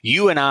 Like,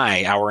 you and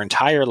I, our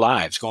entire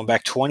lives, going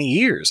back 20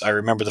 years, I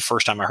remember the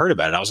first time I heard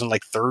about it. I was in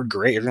like third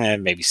grade, or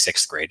maybe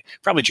sixth grade,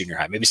 probably junior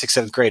high, maybe sixth,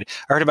 seventh grade.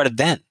 I heard about it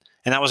then,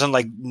 and that was in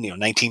like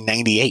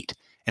 1998.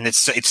 And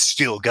it's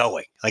still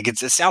going. Like,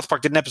 it's South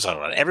Park did an episode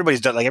on it. Everybody's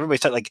done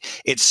like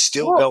it's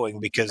still going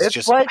because it's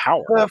just like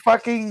power. The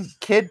fucking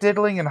kid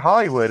diddling in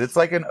Hollywood. It's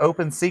like an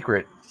open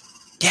secret.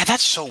 Yeah,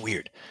 that's so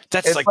weird.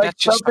 That's it's like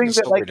that's something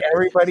that so like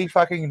everybody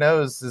fucking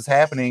knows is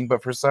happening,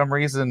 but for some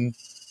reason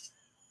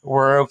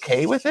we're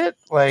okay with it.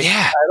 Like,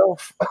 yeah, I don't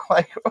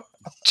like.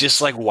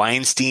 Just like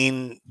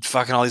Weinstein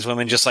fucking all these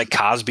women, just like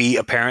Cosby.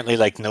 Apparently,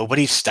 like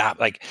nobody stopped.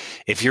 Like,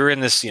 if you're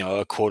in this,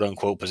 a quote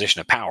unquote position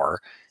of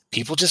power,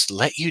 people just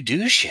let you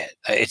do shit.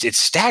 It's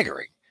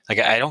staggering. Like,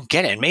 I don't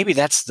get it. And maybe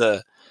that's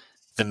the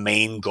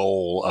main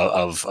goal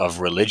of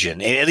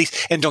religion, at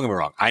least. And don't get me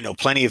wrong, I know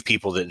plenty of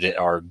people that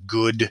are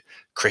good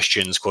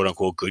Christians, quote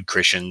unquote, good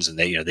Christians, and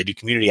they do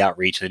community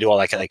outreach and they do all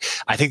that. Like,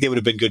 I think they would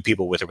have been good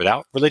people with or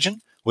without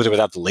religion, with or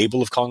without the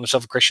label of calling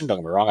themselves a Christian. Don't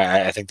get me wrong,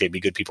 I think they'd be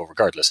good people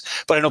regardless.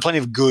 But I know plenty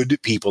of good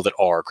people that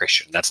are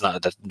Christian.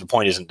 The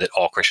point isn't that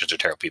all Christians are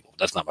terrible people.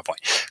 That's not my point,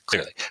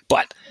 clearly.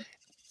 But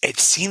it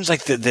seems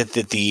like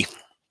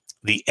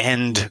the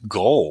end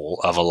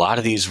goal of a lot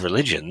of these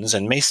religions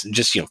and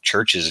just,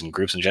 churches and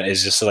groups in general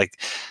is just like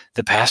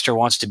the pastor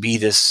wants to be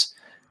this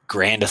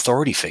grand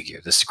authority figure,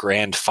 this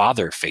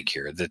grandfather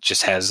figure that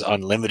just has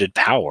unlimited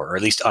power, or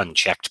at least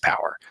unchecked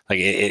power. Like,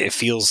 it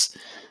feels,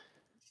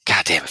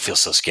 goddamn, it feels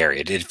so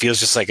scary. It feels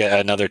just like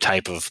another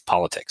type of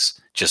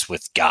politics, just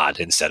with God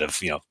instead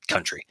of,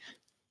 country.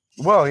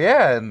 Well,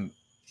 yeah.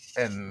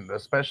 And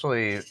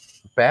especially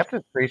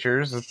Baptist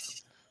preachers,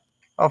 it's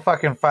all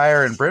fucking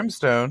fire and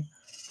brimstone.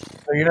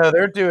 So,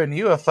 they're doing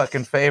you a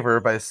fucking favor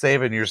by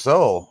saving your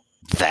soul.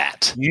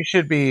 That. You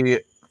should be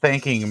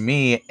thanking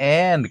me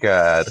and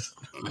God.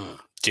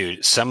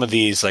 Dude, some of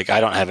these, like, I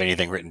don't have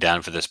anything written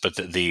down for this, but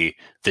the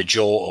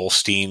Joel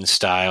Osteen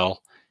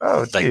style,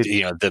 like,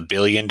 the $1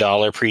 billion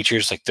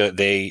preachers, like,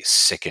 they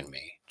sicken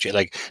me.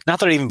 Like, not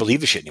that I even believe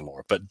the shit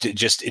anymore, but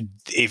just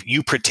if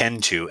you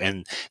pretend to,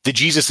 and the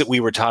Jesus that we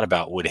were taught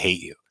about would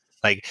hate you.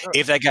 Like,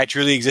 if that guy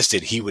truly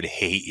existed, he would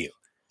hate you.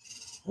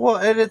 Well,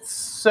 and it's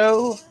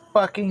so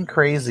fucking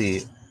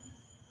crazy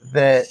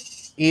that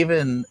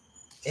even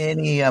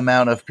any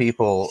amount of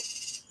people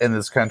in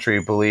this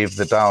country believe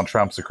that Donald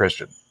Trump's a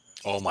Christian.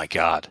 Oh my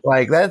God.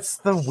 Like, that's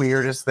the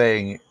weirdest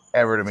thing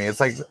ever to me. It's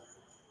like,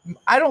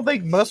 I don't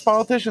think most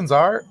politicians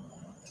are.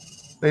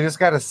 They just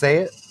got to say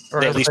it. Or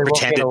they at least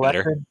pretend it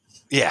better.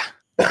 Yeah.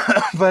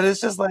 But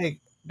it's just like,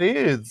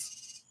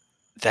 dudes,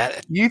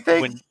 that you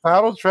think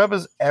Donald Trump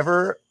has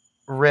ever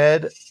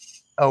read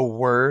a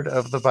word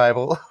of the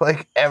Bible,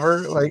 like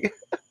ever. Like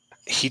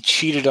he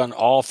cheated on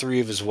all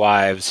 3 of his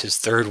wives. His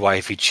 3rd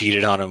wife, he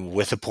cheated on him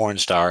with a porn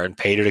star and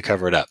paid her to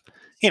cover it up.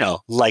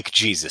 Like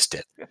Jesus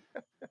did.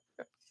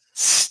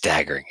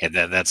 Staggering. And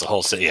that's a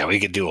whole. Yeah, we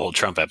could do a whole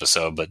Trump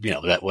episode, but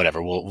that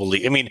whatever. We'll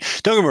leave. I mean,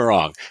 don't get me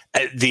wrong.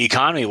 The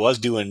economy was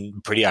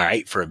doing pretty all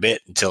right for a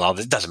bit until all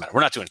this. It doesn't matter.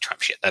 We're not doing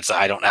Trump shit.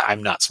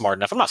 I'm not smart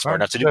enough. I'm not smart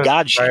enough to do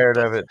God shit. Tired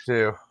of it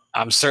too.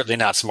 I'm certainly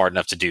not smart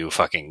enough to do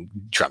fucking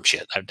Trump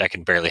shit. I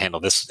can barely handle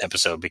this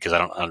episode because I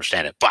don't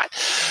understand it. But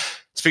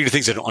speaking of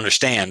things I don't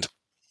understand,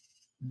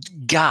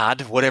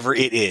 God, whatever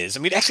it is. I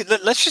mean, actually,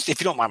 let's just,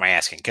 if you don't mind my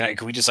asking,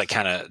 can we just like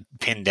kind of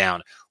pin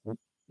down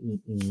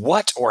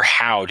what or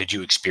how did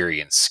you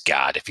experience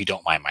God, if you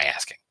don't mind my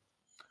asking?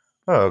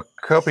 Oh,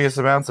 copious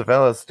amounts of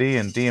LSD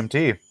and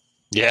DMT.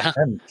 Yeah.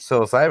 And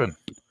psilocybin.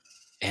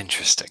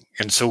 Interesting.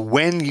 And so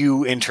when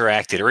you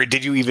interacted, or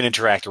did you even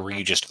interact, or were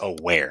you just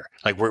aware?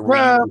 Like, were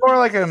you more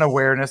like an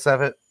awareness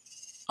of it?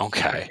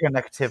 Okay. Like an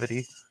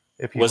activity,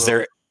 if you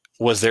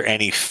Was there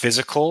any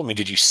physical? I mean,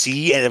 did you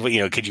see,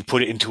 could you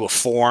put it into a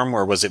form,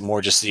 or was it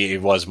more just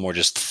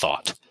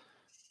thought?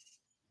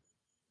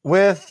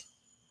 With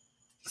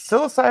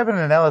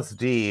psilocybin and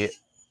LSD,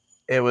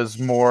 it was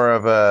more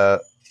of a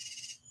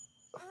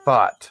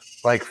thought,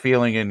 like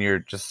feeling in your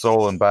just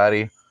soul and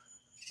body.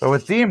 But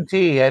with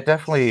DMT, I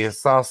definitely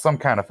saw some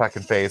kind of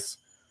fucking face,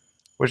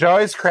 which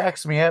always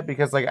cracks me up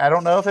because, like, I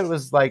don't know if it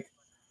was like,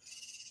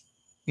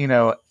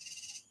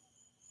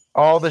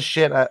 all the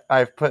shit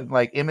I've put,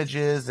 like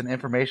images and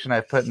information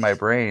I've put in my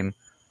brain,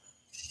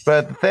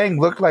 but the thing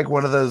looked like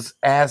one of those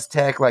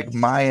Aztec, like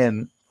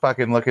Mayan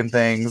fucking looking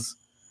things.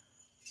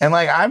 And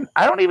like,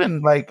 I don't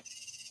even like,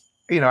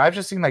 I've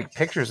just seen like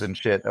pictures and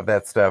shit of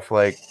that stuff.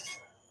 Like,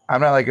 I'm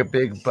not like a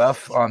big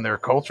buff on their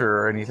culture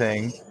or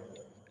anything.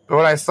 But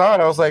when I saw it,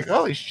 I was like,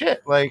 holy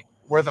shit, like,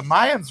 were the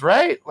Mayans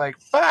right? Like,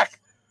 fuck.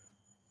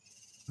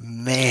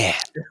 Man.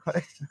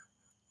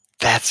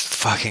 That's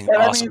fucking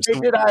awesome. I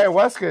mean, they did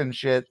ayahuasca and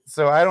shit,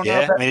 so I don't know.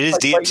 Yeah, it is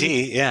like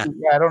DMT, yeah.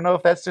 I don't know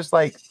if that's just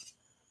like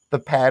the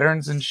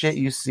patterns and shit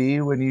you see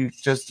when you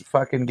just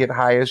fucking get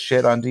high as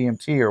shit on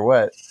DMT or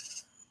what.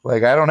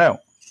 Like, I don't know.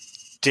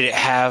 Did it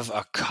have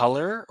a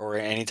color or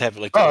any type of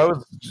like? Oh, it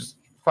was just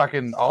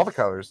fucking all the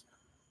colors.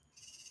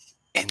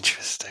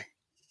 Interesting.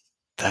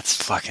 That's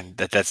fucking.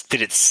 That's.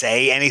 Did it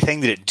say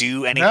anything? Did it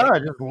do anything? No,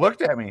 it just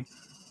looked at me,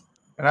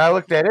 and I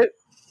looked at it,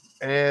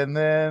 and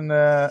then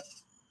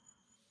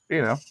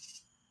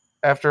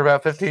after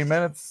about 15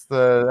 minutes,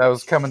 I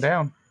was coming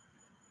down.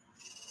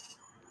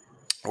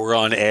 We're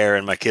on air,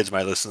 and my kids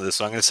might listen to this,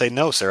 so I'm going to say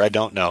no, sir. I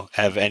don't know.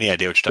 Have any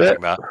idea what you're talking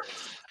about?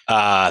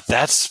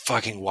 That's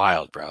fucking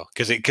wild, bro.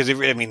 Because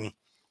I mean,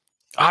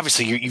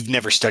 obviously you've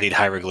never studied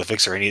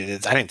hieroglyphics or any. I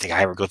didn't think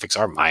hieroglyphics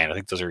are Mayan. I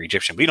think those are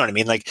Egyptian. But you know what I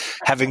mean? Like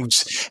having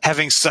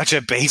such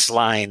a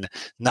baseline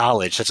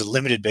knowledge, such a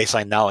limited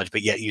baseline knowledge,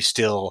 but yet you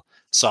still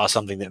saw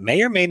something that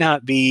may or may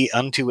not be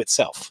unto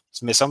itself.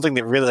 Something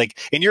that really, like,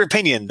 in your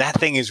opinion, that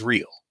thing is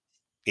real.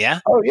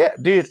 Yeah? Oh, yeah,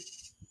 dude.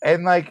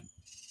 And, like,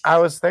 I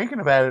was thinking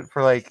about it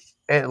for, like,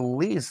 at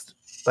least,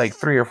 like,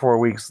 3 or 4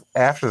 weeks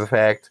after the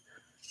fact.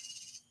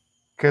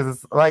 Because,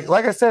 it's like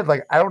I said,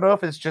 like, I don't know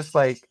if it's just,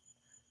 like,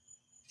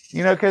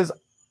 because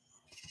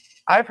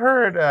I've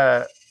heard,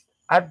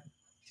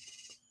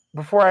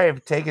 before I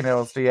have taken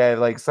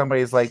LSD,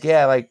 somebody's like,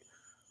 yeah, like,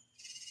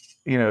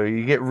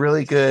 you get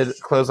really good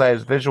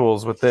closed-eyes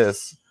visuals with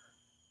this.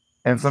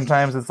 And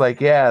sometimes it's like,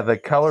 yeah, the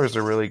colors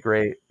are really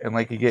great. And,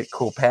 like, you get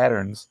cool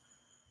patterns.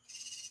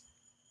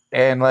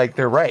 And, like,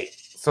 they're right.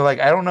 So,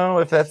 like, I don't know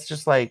if that's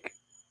just, like,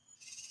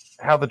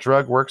 how the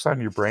drug works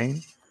on your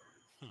brain.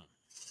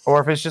 Or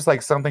if it's just,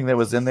 like, something that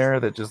was in there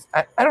that just...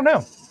 I don't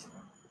know.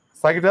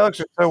 Psychedelics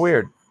are so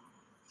weird.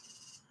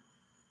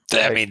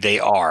 I mean, they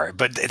are,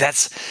 but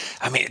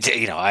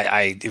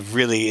I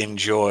really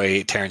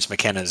enjoy Terence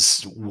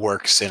McKenna's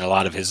works and a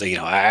lot of his,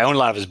 I own a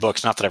lot of his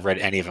books, not that I've read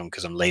any of them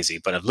because I'm lazy,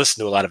 but I've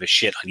listened to a lot of his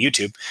shit on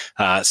YouTube.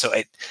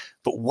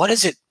 But what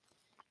is it,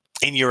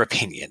 in your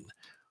opinion,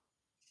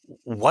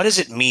 what does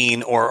it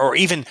mean, or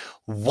even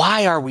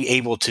why are we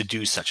able to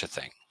do such a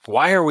thing?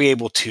 Why are we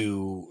able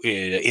to,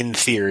 in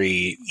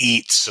theory,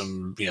 eat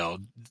some,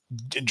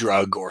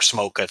 drug or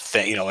smoke a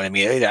thing? You know what I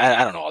mean?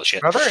 I don't know all the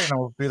shit. Other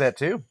animals do that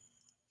too.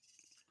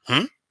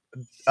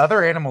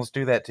 Other animals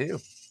do that too.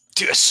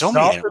 Dude, so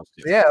many animals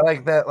do. Yeah,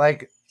 like that.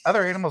 Like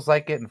other animals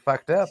like getting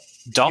fucked up.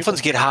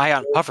 Dolphins get high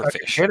on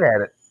pufferfish. Good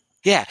at it.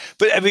 Yeah,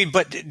 but at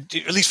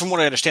least from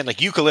what I understand,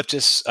 like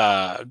eucalyptus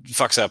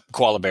fucks up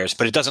koala bears,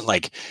 but it doesn't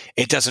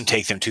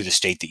take them to the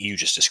state that you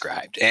just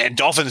described. And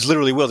dolphins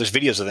literally will. There's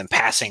videos of them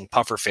passing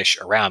pufferfish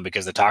around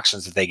because the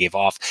toxins that they gave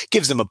off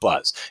gives them a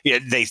buzz. Yeah,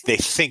 they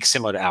think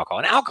similar to alcohol,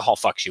 and alcohol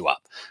fucks you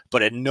up.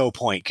 But at no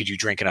point could you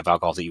drink enough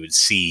alcohol that you would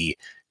see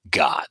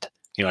God.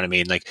 You know what I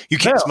mean? Like you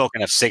can't smoke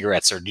enough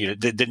cigarettes, or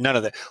none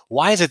of that.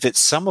 Why is it that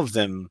some of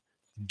them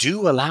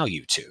do allow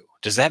you to?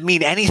 Does that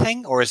mean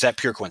anything, or is that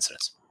pure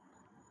coincidence?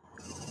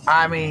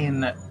 I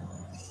mean,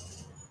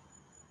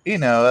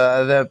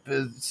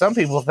 some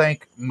people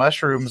think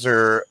mushrooms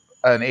are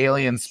an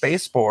alien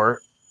space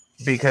spore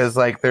because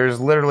like there's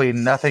literally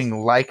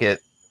nothing like it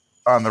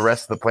on the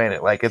rest of the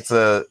planet. Like it's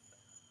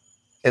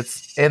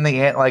in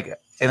the like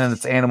in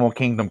its animal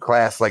kingdom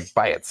class, like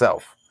by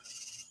itself.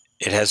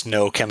 It has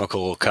no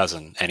chemical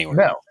cousin anywhere.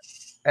 No,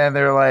 and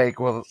they're like,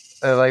 well,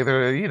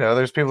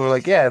 there's people who are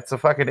like, yeah, it's a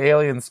fucking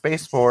alien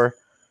space spore,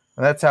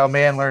 and that's how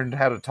man learned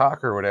how to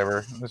talk or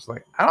whatever. And it's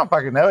like, I don't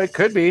fucking know. It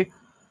could be.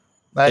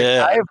 Like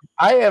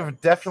I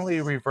have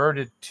definitely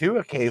reverted to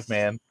a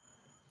caveman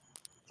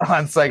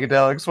on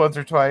psychedelics once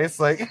or twice.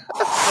 Like,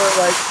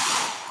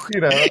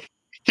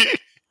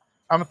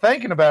 I'm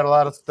thinking about a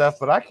lot of stuff,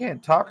 but I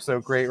can't talk so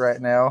great right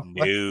now.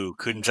 No,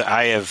 couldn't.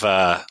 I have.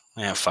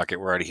 Fuck it.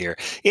 We're already here.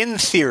 In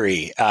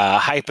theory,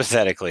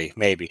 hypothetically,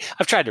 maybe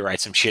I've tried to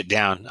write some shit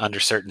down under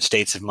certain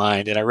states of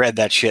mind, and I read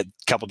that shit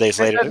a couple days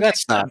later.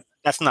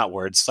 That's not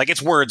words. Like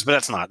it's words, but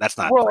that's not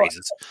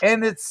phrases.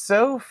 And it's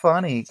so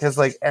funny because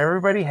like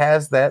everybody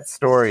has that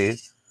story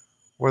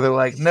where they're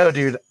like, "No,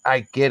 dude,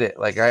 I get it.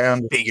 Like I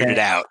understand. Figured it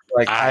out.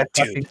 Like I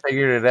fucking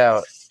figured it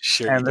out."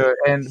 Sure.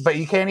 But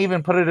you can't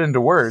even put it into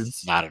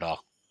words. Not at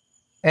all.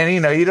 And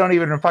you don't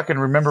even fucking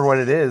remember what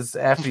it is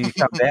after you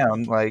come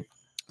down. Like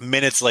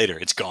minutes later,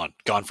 it's gone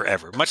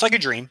forever. Much like a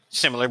dream,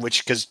 similar,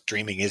 because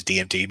dreaming is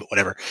DMT, but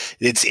whatever.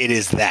 It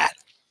is that.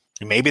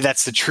 And maybe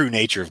that's the true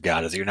nature of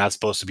God, is that you're not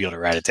supposed to be able to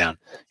write it down.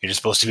 You're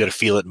just supposed to be able to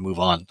feel it and move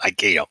on. Like,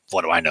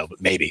 what do I know?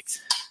 But maybe.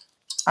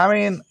 I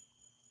mean,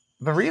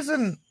 the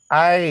reason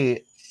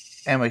I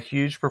am a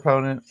huge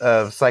proponent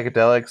of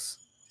psychedelics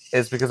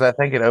is because I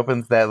think it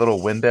opens that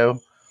little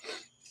window.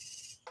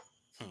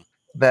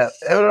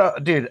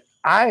 Dude,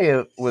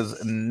 I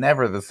was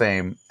never the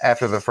same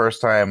after the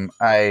first time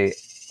I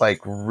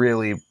like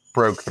really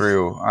broke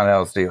through on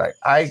LSD. Like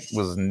I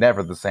was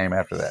never the same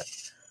after that.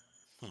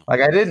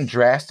 Like I didn't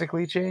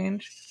drastically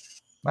change,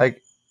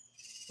 like,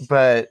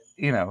 but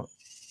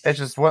it's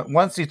just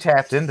once you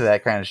tapped into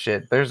that kind of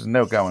shit, there's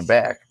no going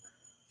back.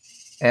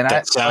 And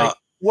it's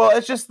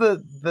just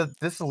the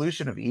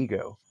dissolution of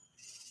ego.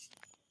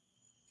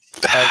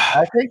 Like,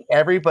 I think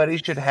everybody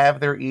should have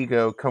their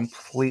ego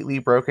completely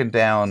broken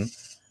down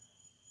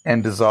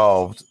and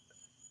dissolved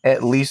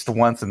at least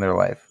once in their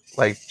life.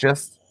 Like,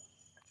 just,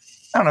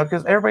 I don't know,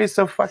 because everybody's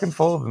so fucking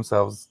full of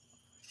themselves.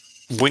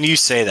 When you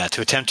say that,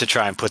 to attempt to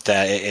try and put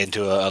that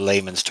into a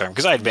layman's term,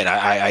 because I admit,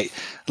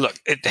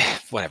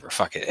 whatever,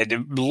 fuck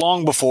it.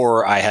 Long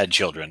before I had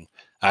children,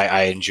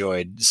 I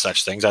enjoyed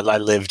such things. I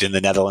lived in the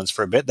Netherlands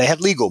for a bit. They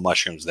had legal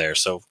mushrooms there,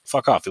 so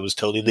fuck off. It was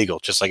totally legal,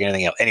 just like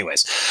anything else.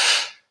 Anyways,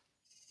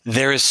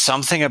 there is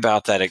something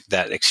about that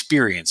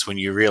experience when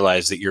you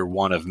realize that you're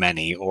one of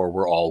many, or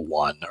we're all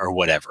one, or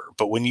whatever.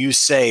 But when you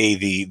say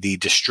the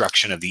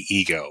destruction of the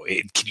ego,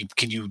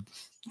 can you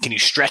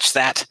stretch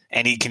that?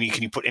 Can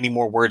you put any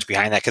more words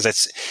behind that?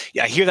 Because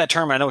I hear that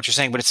term, I know what you're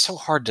saying, but it's so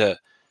hard to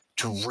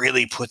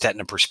really put that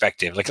into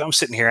perspective. Like I'm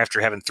sitting here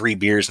after having 3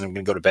 beers and I'm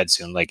going to go to bed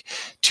soon. Like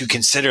to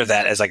consider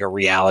that as like a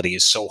reality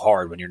is so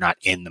hard when you're not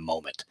in the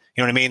moment.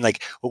 You know what I mean?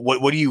 Like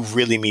what do you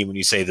really mean when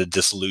you say the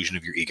dissolution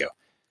of your ego?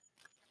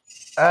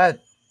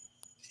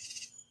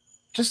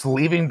 Just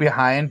leaving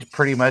behind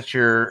pretty much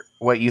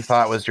what you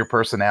thought was your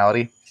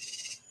personality.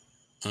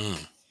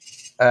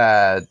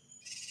 I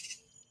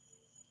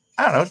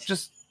don't know,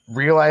 just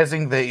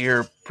realizing that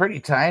you're pretty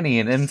tiny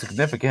and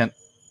insignificant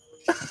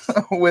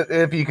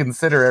if you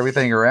consider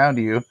everything around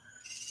you.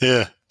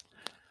 Yeah.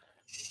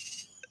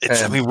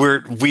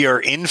 We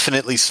are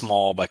infinitely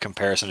small by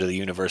comparison to the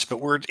universe, but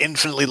we're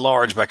infinitely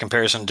large by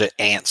comparison to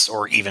ants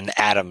or even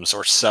atoms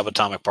or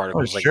subatomic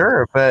particles. Oh,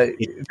 sure, but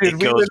it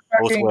goes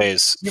both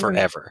ways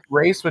forever.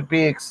 Race would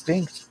be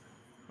extinct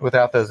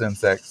without those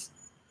insects.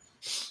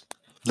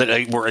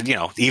 We're,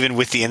 even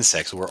with the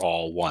insects, we're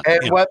all one.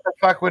 And what the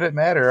fuck would it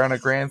matter on a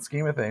grand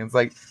scheme of things?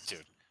 Like,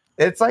 dude,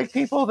 it's like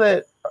people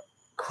that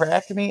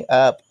crack me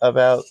up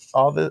about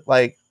all the,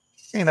 like,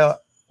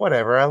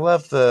 whatever. I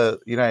love the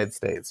United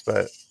States,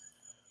 but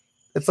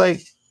it's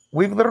like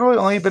we've literally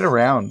only been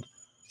around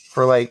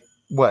for like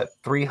what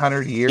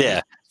 300 years.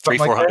 Yeah,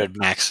 300-400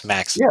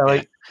 max. Yeah,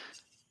 like,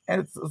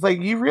 and it's like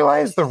you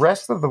realize the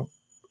rest of the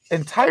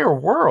entire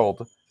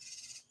world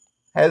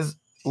has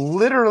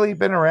literally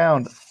been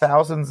around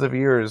thousands of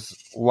years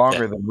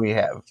longer than we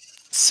have.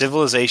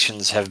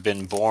 Civilizations have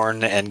been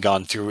born and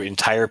gone through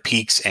entire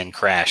peaks and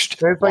crashed.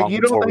 So it's like you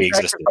don't think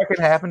that could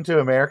fucking happen to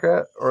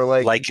America or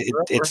like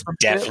it's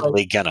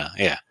definitely gonna.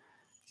 Yeah,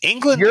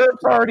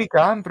 Europe's already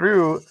gone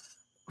through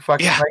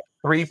fucking like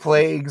 3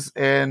 plagues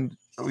and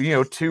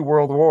 2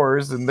 world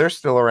wars, and they're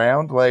still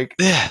around. Like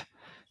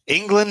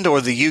England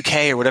or the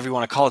UK or whatever you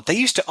want to call it, they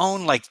used to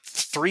own like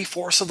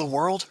 3/4 of the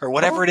world or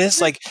whatever it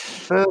is. Like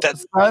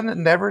the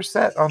sun never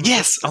set on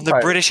the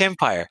British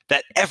Empire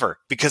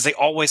because they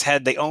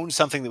owned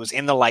something that was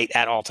in the light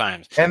at all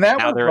times. And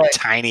now they're a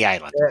tiny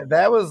island.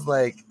 That was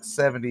like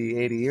 70,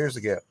 80 years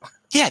ago.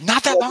 Yeah,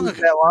 not that long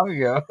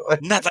ago.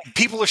 Not like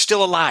people are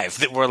still alive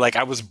that were like,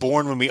 I was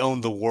born when we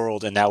owned the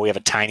world, and now we have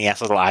a tiny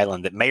ass little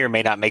island that may or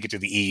may not make it to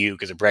the EU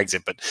because of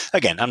Brexit. But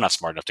again, I'm not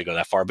smart enough to go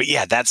that far. But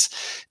yeah, that's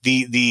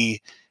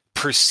the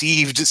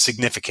perceived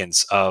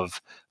significance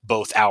of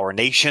both our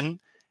nation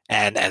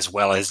and as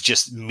well as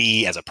just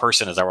me as a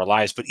person, as our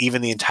lives, but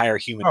even the entire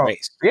human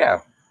race. Yeah,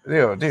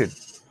 dude,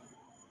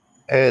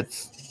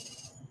 it's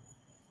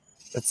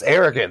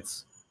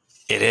arrogance.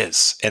 It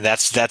is, and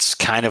that's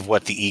kind of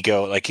what the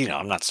ego, like,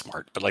 I'm not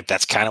smart, but like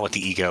that's kind of what the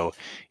ego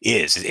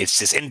is. It's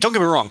just, and don't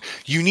get me wrong,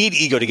 you need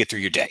ego to get through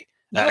your day.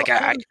 Like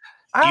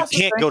you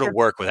can't go to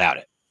work without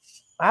it.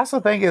 I also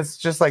think it's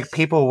just like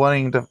people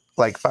wanting to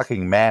like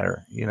fucking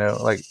matter,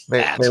 like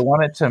they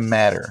want it to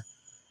matter.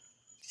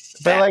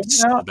 But like,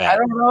 I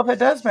don't know if it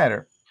does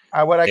matter.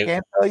 What I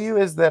can tell you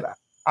is that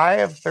I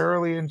have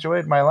thoroughly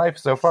enjoyed my life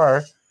so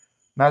far.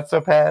 Not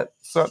so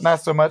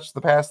much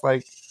the past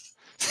like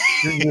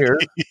 2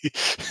 years.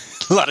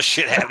 A lot of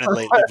shit happening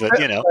lately, but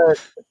I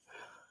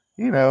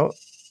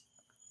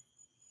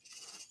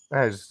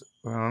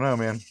don't know,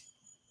 man.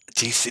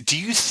 Do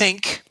you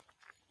think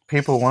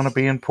people want to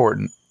be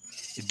important?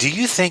 Do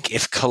you think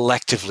if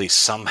collectively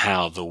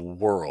somehow the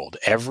world,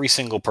 every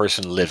single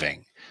person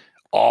living,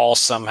 all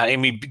somehow, I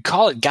mean,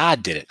 call it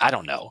God did it, I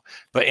don't know,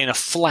 but in a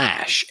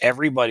flash,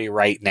 everybody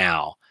right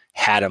now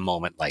had a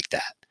moment like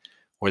that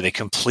where they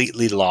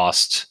completely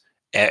lost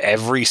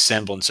every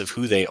semblance of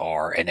who they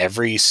are, and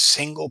every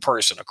single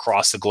person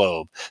across the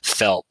globe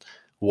felt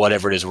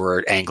whatever it is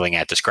we're angling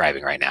at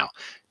describing right now.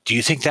 Do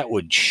you think that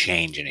would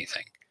change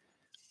anything?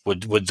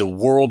 Would the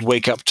world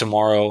wake up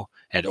tomorrow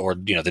or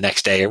the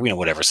next day, or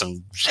whatever,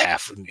 some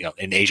half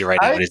in Asia right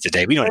now it is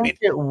today? You know what I mean?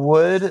 It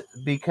would,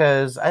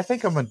 because I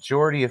think a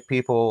majority of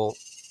people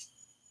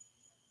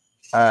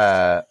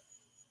maybe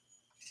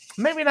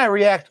not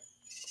react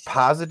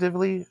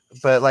positively,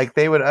 but like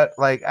they would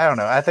like, I don't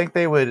know, I think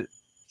they would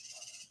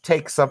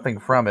take something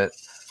from it.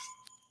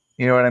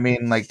 You know what I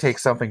mean? Like take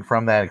something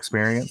from that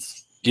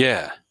experience.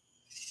 Yeah.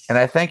 And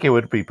I think it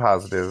would be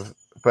positive,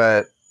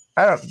 but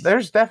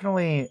there's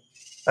definitely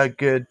a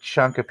good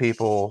chunk of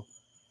people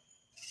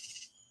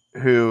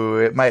who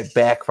it might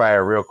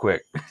backfire real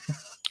quick.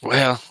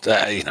 Well,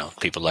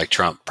 people like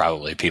Trump,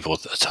 probably people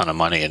with a ton of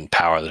money and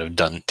power that have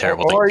done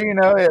terrible things.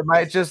 Or, it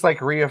might just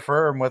like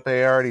reaffirm what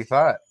they already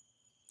thought.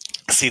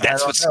 See,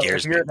 that's what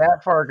scares me. If you're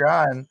that far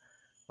gone,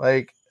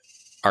 like,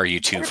 are you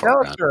too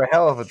far gone? Are a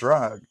hell of a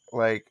drug.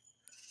 Like,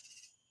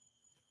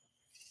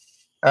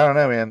 I don't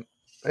know, man.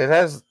 It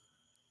has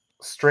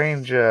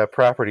strange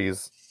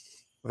properties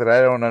that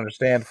I don't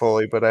understand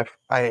fully, but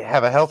I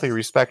have a healthy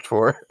respect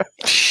for.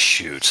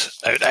 Shoot.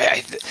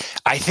 I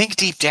think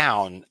deep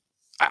down,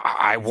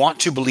 I want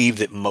to believe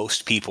that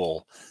most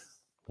people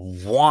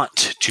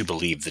want to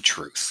believe the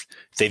truth.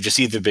 They've just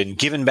either been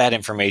given bad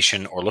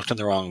information or looked in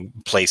the wrong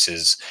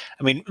places.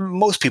 I mean,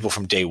 most people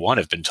from day one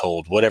have been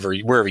told wherever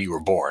you were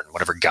born,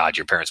 whatever God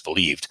your parents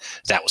believed,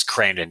 that was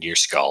crammed into your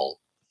skull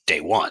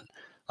day one.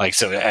 Like,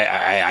 so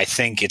I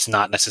think it's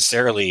not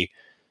necessarily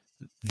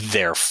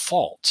their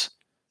fault.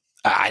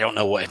 I don't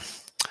know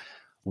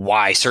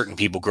why certain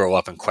people grow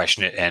up and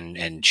question it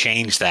and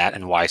change that,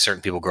 and why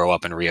certain people grow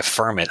up and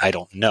reaffirm it. I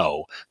don't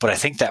know, but I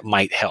think that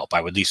might help.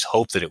 I would at least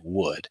hope that it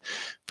would.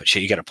 But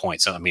shit, you got a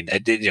point. So I mean,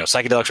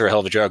 psychedelics are a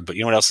hell of a drug, but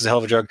you know what else is a hell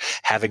of a drug?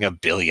 Having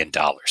 $1 billion.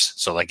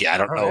 So like, yeah, I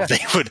don't know if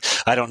they would.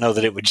 I don't know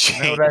that it would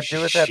change. You know what I'd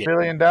do with that $1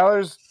 billion?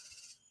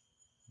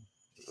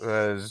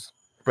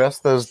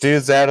 Bust those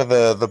dudes out of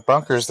the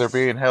bunkers they're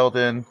being held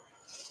in.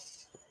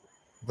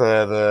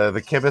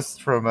 The chemists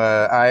from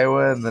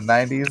Iowa in the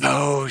 90s.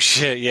 Oh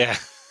shit, yeah.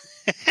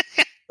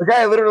 The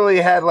guy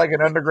literally had like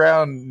an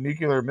underground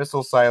nuclear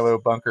missile silo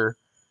bunker.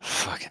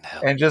 Fucking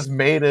hell. And just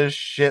made a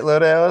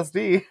shitload of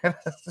LSD. Like,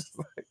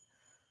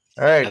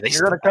 all right,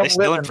 you're going to come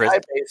live in my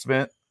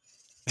basement,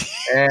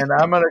 and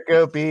I'm going to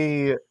go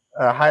be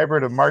a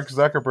hybrid of Mark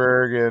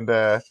Zuckerberg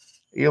and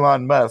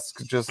Elon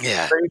Musk, just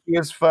crazy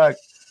as fuck,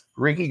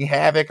 wreaking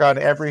havoc on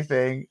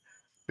everything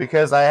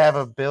because I have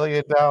 $1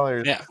 billion.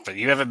 Yeah, but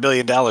you have $1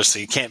 billion, so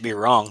you can't be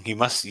wrong. You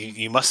must be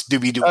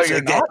doing. Oh,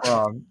 you're not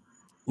wrong.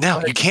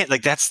 No, you can't.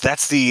 Like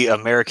that's the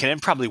American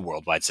and probably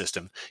worldwide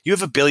system. You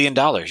have $1 billion.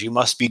 You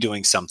must be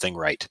doing something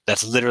right.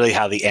 That's literally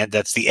how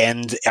that's the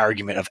end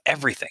argument of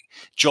everything.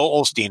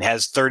 Joel Osteen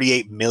has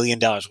 $38 million.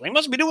 Well, he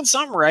must be doing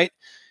something right.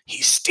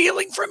 He's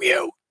stealing from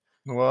you.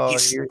 Well,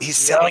 he's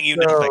selling you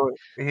nothing.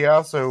 He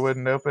also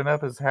wouldn't open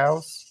up his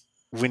house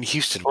when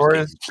Houston or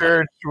his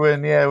church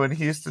when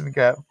Houston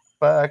got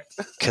fucked.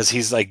 Because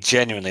he's like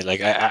genuinely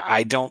like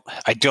I don't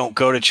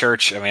go to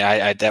church. I mean,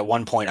 at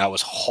one point I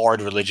was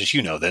hard religious.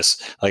 You know this.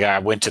 Like I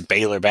went to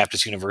Baylor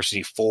Baptist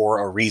University for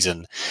a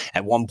reason.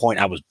 At one point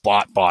I was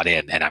bought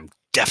in, and I'm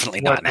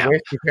definitely not now.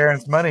 Waste your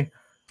parents' money.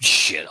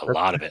 Shit, a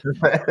lot of it.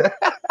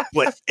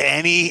 But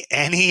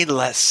any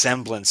less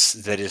semblance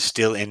that is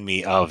still in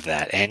me of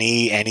that,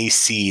 any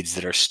seeds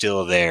that are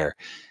still there,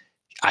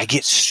 I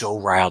get so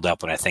riled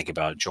up when I think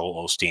about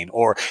Joel Osteen.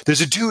 Or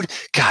there's a dude,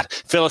 God,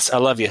 Phyllis, I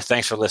love you.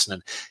 Thanks for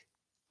listening.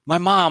 My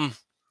mom,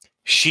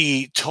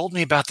 she told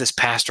me about this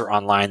pastor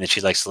online that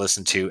she likes to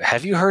listen to.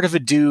 Have you heard of a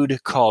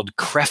dude called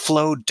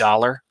Creflo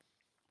Dollar?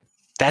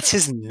 That's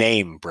his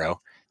name, bro.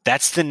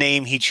 That's the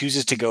name he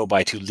chooses to go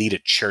by to lead a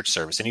church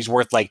service. And he's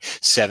worth like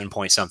 $7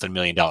 point something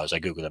million. I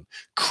Googled him.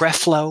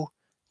 Creflo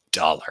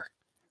Dollar.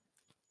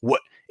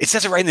 What? It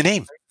says it right in the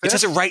name. It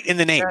says it right in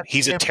the name.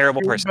 He's a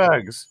terrible person.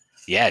 Bugs.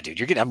 Yeah,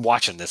 dude, I'm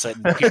watching this.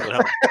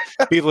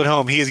 People at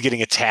home, he is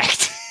getting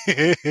attacked.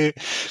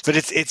 But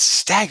it's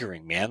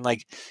staggering, man.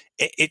 Like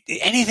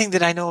anything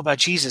that I know about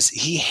Jesus,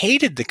 he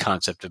hated the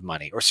concept of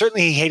money, or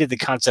certainly he hated the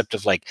concept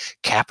of like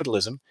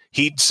capitalism.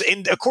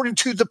 According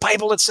to the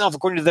Bible itself,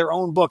 according to their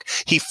own book,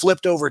 he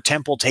flipped over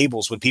temple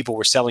tables when people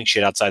were selling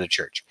shit outside the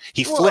church.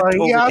 He flipped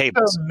over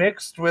tables.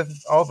 Mixed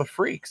with all the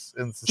freaks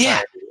in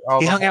society. Yeah,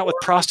 he hung out with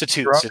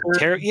prostitutes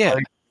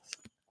and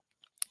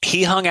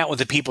he hung out with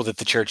the people that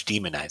the church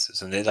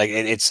demonizes, and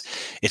it's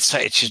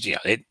just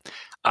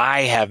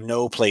I have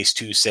no place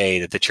to say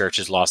that the church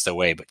has lost their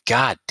way, but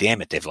God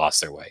damn it, they've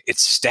lost their way.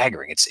 It's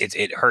staggering.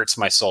 It hurts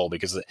my soul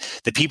because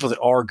the people that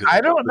are good,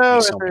 I don't know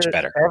so much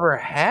better. Ever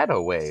had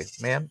a way,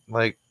 man?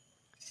 Like,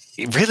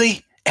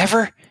 really,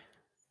 ever?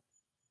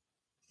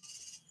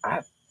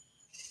 I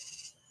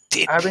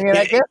mean,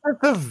 I guess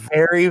at the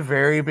very,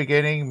 very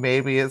beginning,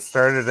 maybe it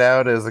started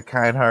out as a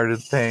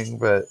kind-hearted thing,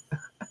 but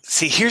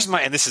see,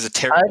 and this is a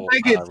terrible.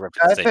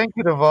 I think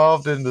it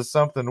evolved into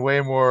something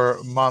way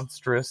more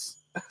monstrous.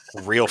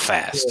 Real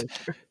fast.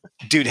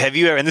 Dude, have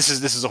you ever, and this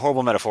is a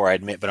horrible metaphor, I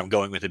admit, but I'm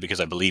going with it because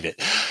I believe it.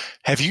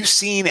 Have you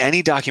seen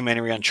any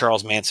documentary on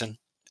Charles Manson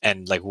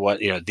and like what,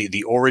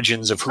 the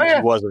origins of who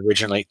he was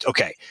originally?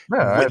 Okay.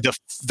 No,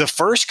 the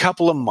first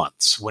couple of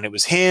months when it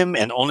was him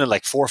and only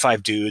like 4 or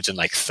 5 dudes and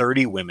like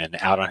 30 women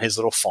out on his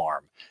little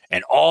farm,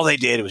 and all they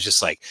did was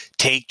just like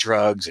take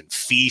drugs and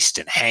feast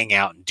and hang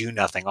out and do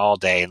nothing all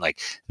day. And like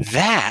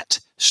that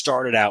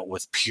started out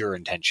with pure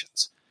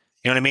intentions.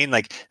 You know what I mean?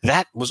 Like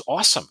that was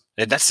awesome.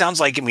 That sounds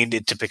like,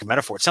 to pick a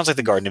metaphor, it sounds like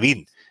the Garden of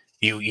Eden.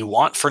 You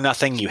want for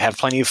nothing. You have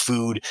plenty of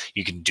food.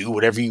 You can do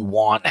whatever you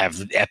want,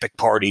 have epic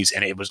parties.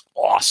 And it was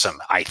awesome,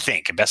 I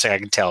think. The best thing I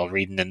can tell,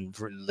 reading and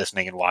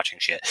listening and watching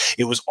shit.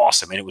 It was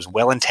awesome. And it was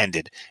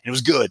well-intended. And it was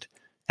good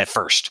at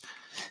first.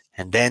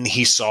 And then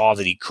he saw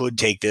that he could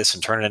take this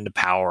and turn it into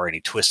power, and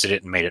he twisted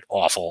it and made it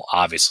awful,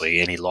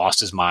 obviously. And he lost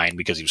his mind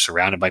because he was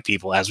surrounded by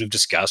people, as we've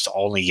discussed,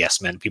 only yes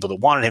men, people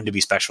that wanted him to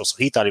be special. So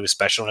he thought he was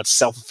special, and it's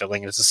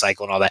self-fulfilling, and it's a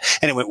cycle and all that.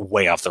 And it went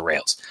way off the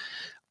rails.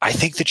 I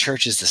think the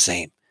church is the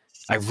same.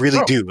 I really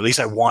do. At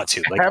least I want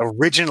to. Like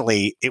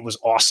originally, it was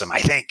awesome, I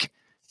think.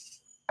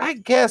 I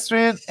guess,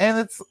 man. And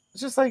it's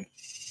just like,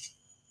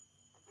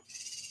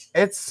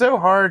 it's so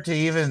hard to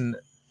even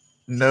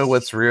know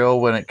what's real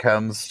when it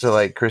comes to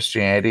like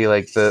Christianity.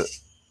 Like the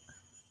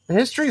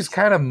history is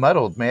kind of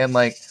muddled, man.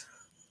 Like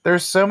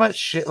there's so much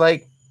shit.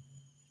 Like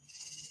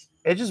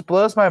it just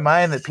blows my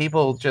mind that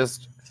people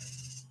just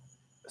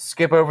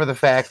skip over the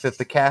fact that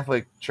the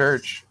Catholic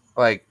Church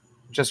like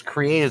just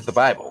created the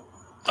Bible.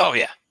 Oh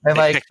yeah, and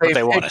like they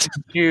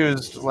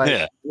confused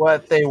like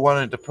what they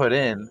wanted to put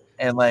in,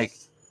 and like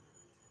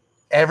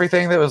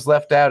everything that was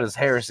left out is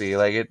heresy.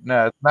 Like it's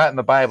not in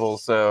the Bible,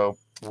 so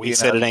we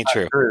said it ain't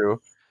true.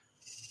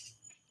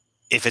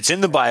 If it's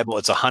in the Bible,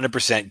 it's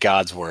 100%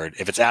 God's word.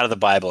 If it's out of the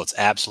Bible, it's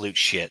absolute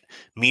shit.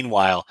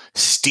 Meanwhile,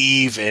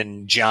 Steve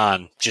and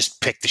John just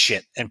pick the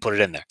shit and put it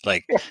in there.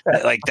 Like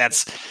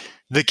that's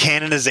the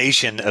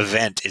canonization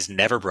event is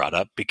never brought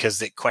up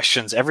because it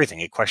questions everything.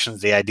 It questions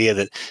the idea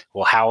that,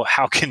 well,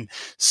 how can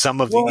some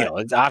of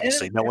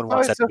obviously no one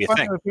wants that to be a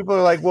thing. People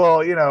are like,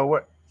 well,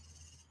 what?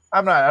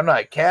 I'm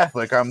not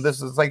Catholic. This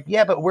is like,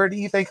 yeah, but where do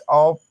you think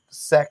all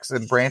sects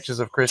and branches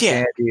of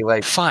Christianity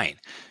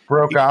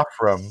broke off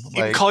from?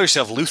 You can call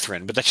yourself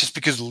Lutheran, but that's just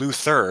because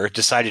Luther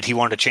decided he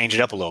wanted to change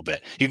it up a little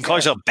bit. You can call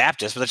yourself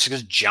Baptist, but that's just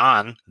because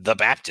John the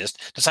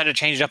Baptist decided to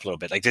change it up a little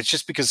bit. Like it's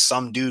just because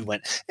some dude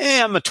went,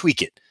 I'm gonna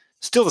tweak it.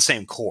 Still the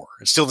same core.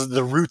 It's still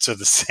the roots are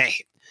the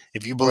same.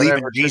 If you believe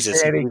in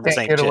Jesus, you believe the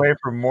same get shit. Away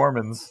from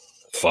Mormons.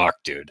 Fuck,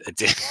 dude.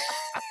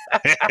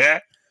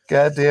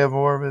 Goddamn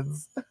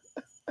Mormons.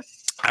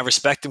 I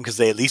respect them because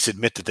they at least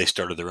admit that they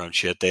started their own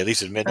shit. They at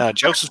least admit, no,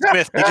 Joseph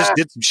Smith, he just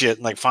did some shit.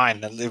 And like,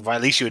 fine, at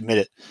least you admit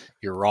it.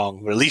 You're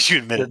wrong, but at least you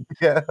admit it.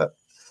 Yeah.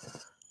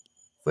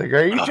 It's like,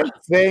 are you just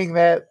saying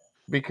that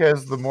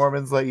because the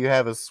Mormons let you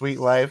have a sweet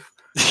life?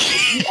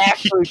 You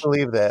actually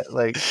believe that?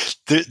 Like,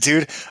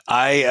 dude,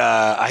 I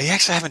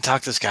actually haven't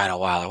talked to this guy in a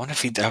while. I wonder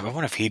if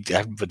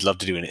I would love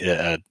to do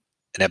an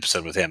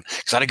episode with him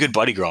because I had a good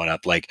buddy growing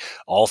up, like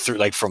all through,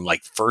 like from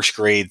like first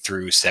grade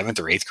through 7th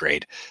or 8th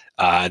grade.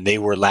 And they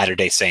were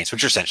Latter-day Saints,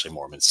 which are essentially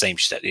Mormons, same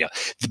shit,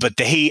 but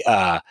they,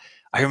 I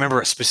remember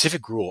a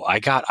specific rule I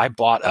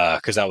bought,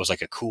 cause I was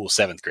like a cool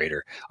 7th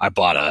grader. I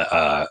bought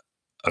a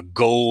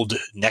gold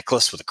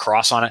necklace with a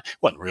cross on it. It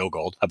wasn't real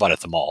gold. I bought it at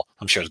the mall.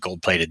 I'm sure it was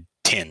gold plated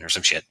tin or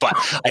some shit, but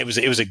it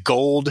was a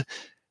gold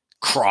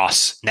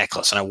cross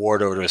necklace, and I wore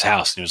it over to his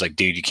house, and he was like,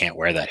 dude, you can't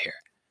wear that here.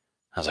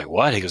 I was like,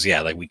 what? He goes,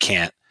 yeah, like we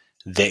can't,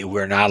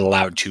 we're not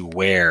allowed to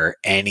wear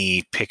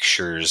any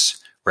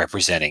pictures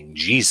representing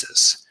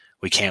Jesus.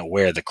 We can't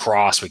wear the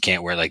cross. We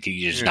can't wear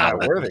it's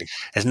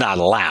not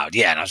allowed.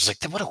 Yeah. And I was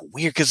just like, what a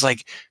weird, cause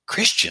like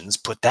Christians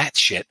put that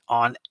shit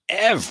on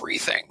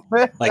everything.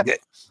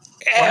 Like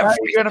how are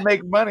you going to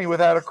make money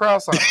without a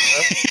cross on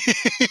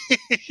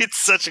it? It's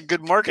such a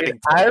good marketing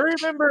point. I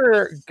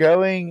remember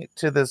going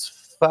to this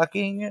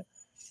fucking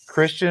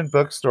Christian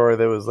bookstore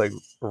that was like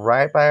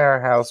right by our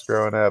house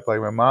growing up.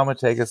 Like my mom would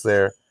take us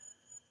there,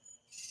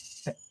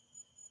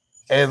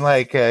 and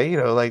like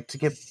like to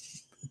get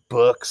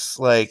books.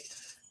 Like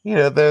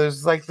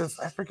there's like this.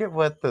 I forget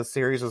what the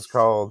series was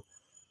called,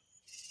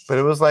 but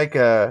it was like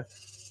a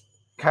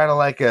kind of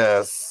like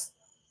a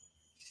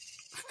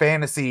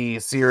fantasy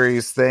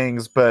series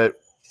things,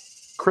 but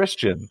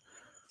Christian.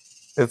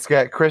 It's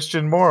got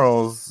Christian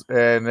morals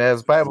and it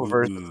has Bible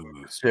verses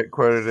shit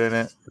quoted in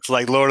it. It's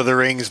like Lord of the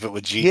Rings, but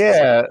with Jesus.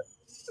 Yeah,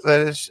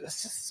 but it's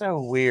just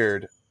so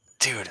weird,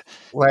 dude.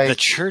 Like the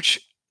church,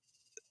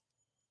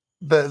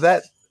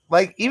 that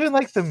like even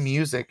like the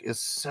music is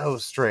so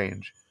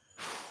strange.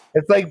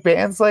 It's like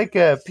bands like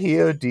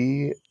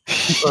POD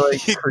or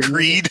like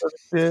Creed.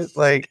 Shit.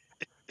 Like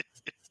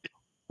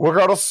we're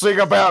gonna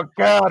sing about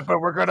God, but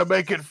we're gonna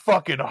make it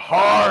fucking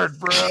hard,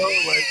 bro.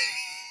 Like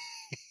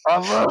I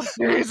love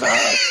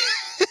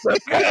Jesus.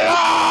 Look at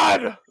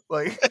God.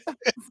 Like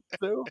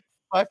so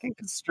fucking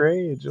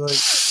strange. Like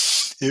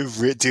it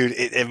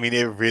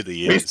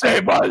really is. He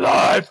saved my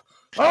life.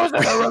 I was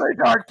in a really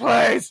dark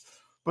place,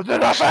 but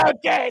then I found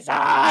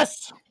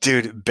Jesus.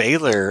 Dude,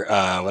 Baylor.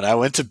 When I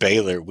went to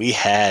Baylor, we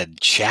had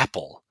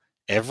chapel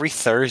every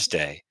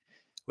Thursday.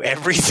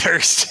 Every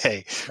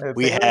Thursday,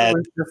 we had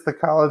just the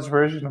college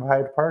version of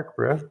Hyde Park,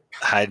 bro.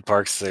 Hyde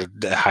Park's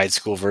the Hyde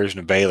School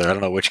version of Baylor. I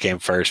don't know which came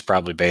first.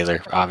 Probably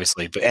Baylor,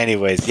 obviously. But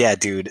anyways, yeah,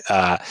 dude.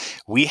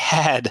 We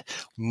had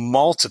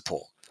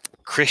multiple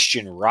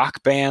Christian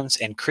rock bands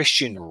and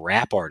Christian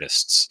rap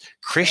artists.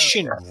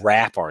 Christian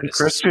rap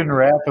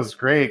was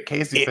great.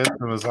 Casey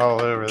Fenton was all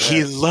over that.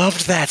 He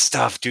loved that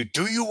stuff, dude.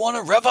 Do you want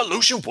a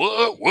revolution?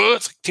 What?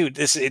 It's like,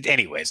 dude,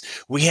 anyways,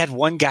 we had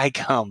one guy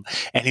come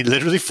and he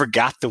literally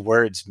forgot the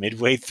words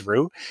midway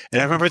through. And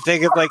I remember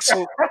thinking like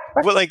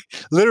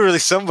literally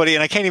somebody,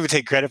 and I can't even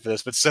take credit for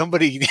this, but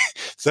somebody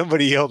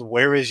yelled,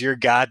 "Where is your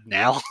God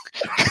now?"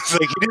 It's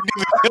like, you didn't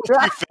even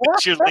know you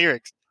finished your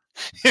lyrics.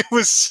 It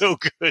was so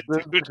good,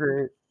 dude.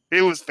 Great.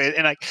 It was fan,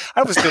 and I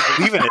was still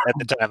believing it at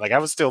the time. Like I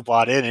was still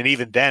bought in, and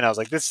even then, I was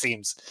like, "This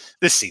seems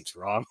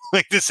wrong.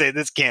 Like this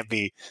can't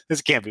be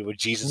what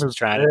Jesus was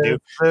trying to do."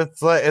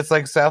 It's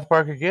like South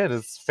Park again.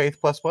 It's faith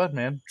plus one,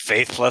 man.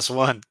 Faith plus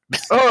one.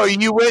 Oh,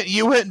 you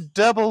went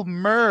double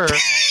myrrh.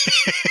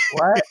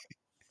 What?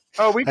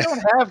 Oh, we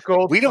don't have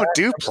gold. We don't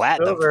do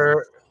platinum.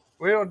 Silver.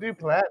 We don't do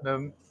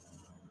platinum.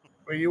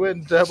 Well, you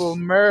went double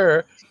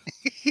myrrh.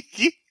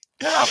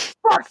 Oh,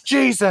 fuck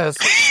Jesus.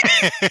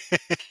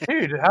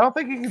 Dude, I don't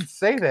think you can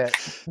say that.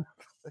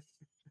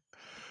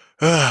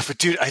 But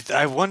dude,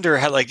 I wonder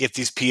how, like, if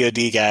these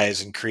POD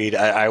guys and Creed,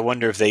 I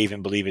wonder if they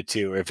even believe it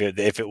too, or if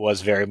it was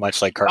very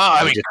much like Carson. Oh,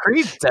 I mean,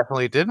 Creed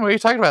definitely didn't. What are you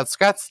talking about?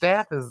 Scott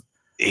Stapp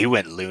he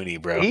went loony,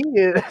 bro. He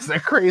is a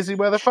crazy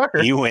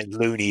motherfucker. He went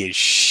loony as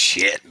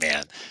shit,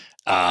 man.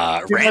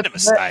 Random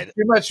aside.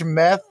 Too much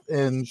meth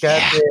and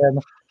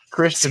goddamn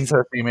Christian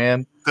pussy,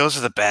 man. Those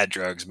are the bad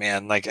drugs,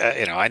 man. Like,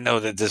 I know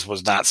that this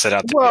was not set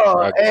out to be a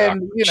drug.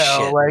 And,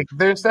 like,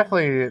 there's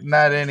definitely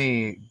not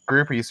any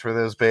groupies for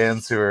those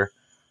bands who are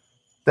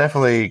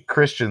definitely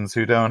Christians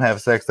who don't have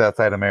sex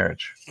outside of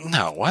marriage.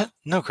 No, what?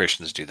 No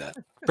Christians do that.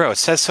 Bro, it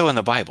says so in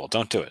the Bible.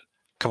 Don't do it.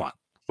 Come on.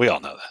 We all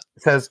know that.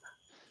 It says,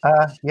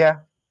 yeah.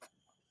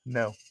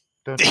 No.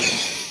 Don't do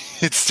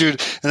it.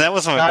 Dude, and that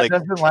was my, God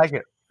doesn't like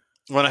it.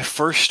 When I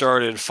first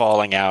started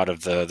falling out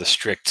of the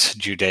strict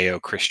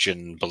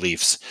Judeo-Christian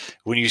beliefs,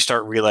 when you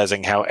start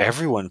realizing how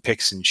everyone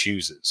picks and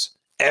chooses,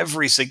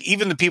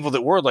 even the people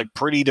that were like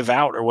pretty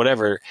devout or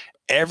whatever,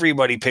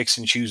 everybody picks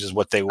and chooses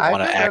what they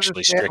want to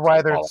actually strictly follow.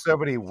 Why there's so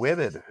many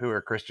women who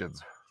are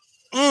Christians?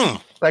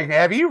 Like,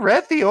 have you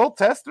read the Old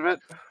Testament,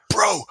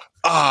 bro?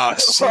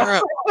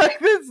 Sarah, like,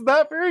 it's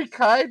not very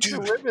kind to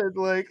women.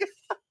 Like.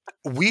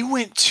 We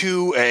went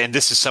to, and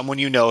this is someone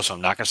you know, so I'm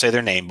not going to say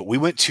their name, but we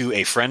went to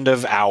a friend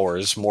of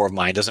ours, more of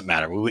mine, doesn't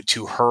matter. We went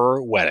to her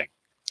wedding.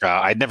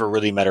 I'd never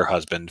really met her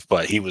husband,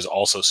 but he was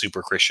also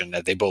super Christian.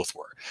 They both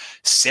were.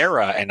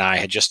 Sarah and I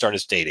had just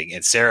started dating,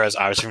 and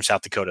I was from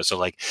South Dakota, so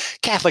like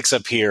Catholics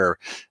up here,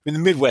 in the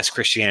Midwest,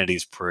 Christianity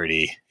is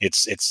pretty.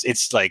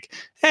 It's like,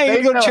 hey,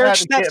 you go to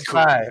church, that's cool.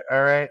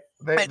 All right.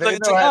 They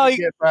know how to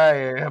get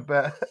by,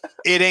 but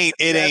it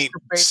ain't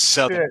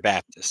Southern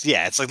Baptist.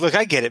 Yeah, it's like, look,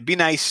 I get it. Be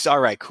nice. All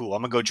right, cool.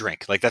 I'm gonna go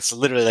drink. Like that's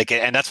literally like,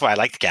 and that's why I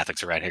like the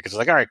Catholics around here because it's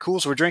like, all right, cool.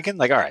 So we're drinking.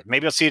 Like, all right,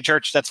 maybe I'll see you at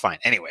church. That's fine.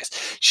 Anyways,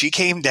 she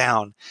came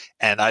down,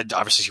 and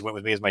obviously she went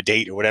with me as my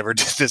date or whatever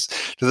to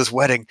this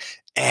wedding.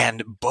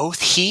 And both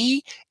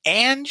he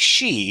and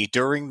she,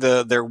 during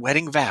their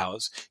wedding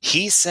vows,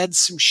 he said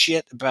some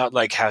shit about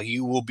like how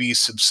you will be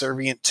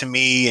subservient to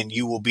me and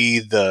you will be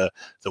the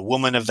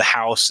woman of the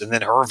house. And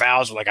then her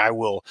vows were like, I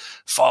will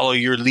follow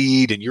your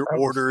lead and your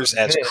orders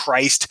as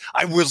Christ.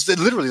 I will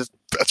literally,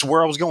 That's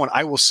where I was going.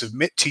 I will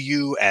submit to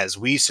you as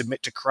we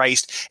submit to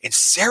Christ. And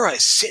Sarah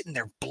is sitting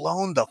there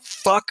blown the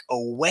fuck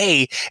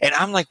away. And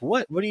I'm like,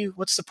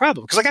 what's the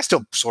problem? Because like I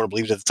still sort of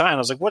believed at the time. I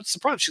was like, what's the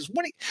problem? She goes,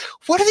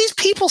 what are these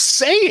people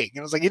saying? And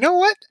I was like, you know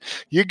what?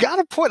 You got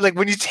a point. Like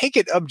when you take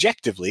it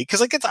objectively,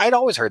 because like I'd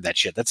always heard that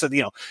shit. That's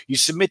you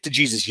submit to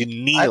Jesus, you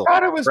kneel. I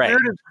thought it was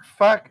weird as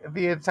fuck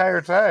the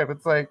entire time.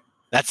 It's like,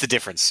 that's the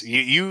difference.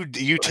 You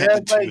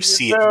tended to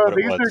see it for what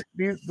it was.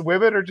 These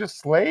women are just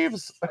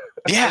slaves.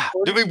 Yeah.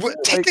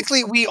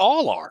 Technically, we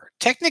all are.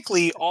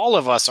 Technically, all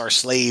of us are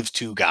slaves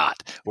to God.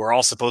 We're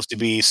all supposed to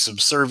be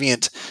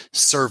subservient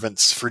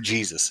servants for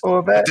Jesus.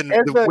 Well, but then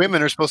the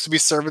women are supposed to be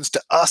servants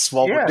to us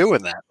while we're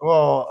doing that.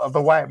 Well,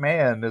 the white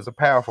man is a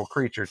powerful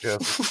creature,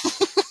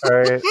 just. All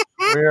right.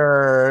 We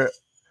are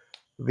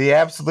the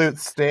absolute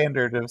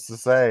standard of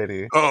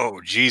society.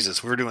 Oh,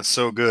 Jesus. We're doing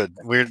so good.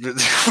 We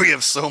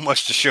have so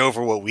much to show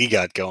for what we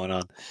got going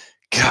on.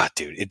 God,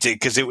 dude.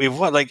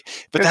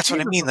 But that's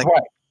what I mean. Like,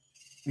 white.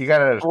 You got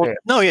to understand. Well,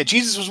 no, yeah,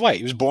 Jesus was white.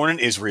 He was born in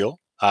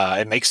Israel.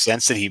 It makes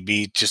sense that he'd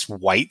be just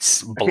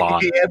white,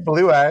 blonde. He had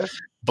blue eyes.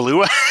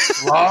 Blue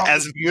eyes. Long,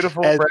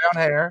 beautiful brown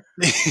hair.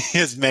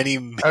 As many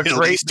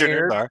Middle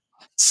Easterners are.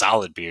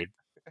 Solid beard.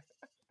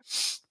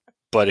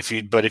 But if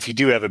you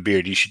do have a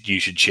beard, you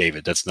should shave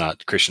it. That's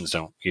not, Christians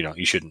don't,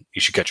 you shouldn't.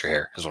 You should cut your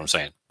hair, is what I'm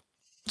saying.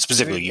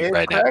 Specifically you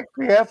right now. It cracks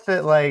me up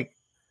that like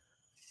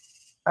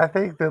I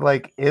think that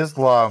like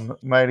Islam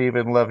might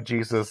even love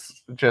Jesus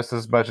just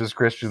as much as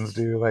Christians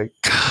do. Like,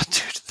 God,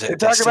 dude, they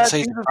talk about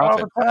Jesus all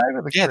the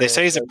time. Yeah, they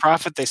say he's a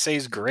prophet. They say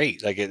he's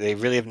great. Like, they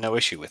really have no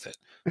issue with it.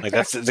 Like,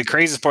 that's the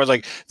craziest part.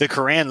 Like, the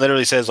Quran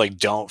literally says, like,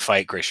 don't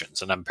fight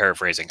Christians. And I'm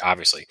paraphrasing,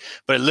 obviously.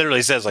 But it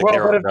literally says, like,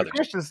 they're our brothers. If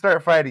Christians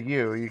start fighting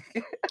you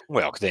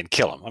well, then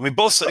kill them. I mean,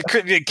 both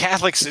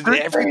Catholics,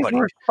 everybody.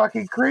 Are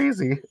fucking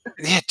crazy.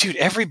 Yeah, dude,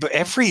 every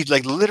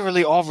like,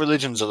 literally all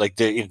religions are like,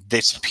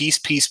 this peace,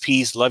 peace,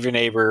 peace, love your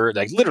neighbor.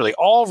 Like, literally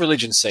all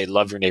religions say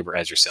love your neighbor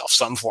as yourself.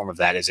 Some form of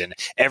that is in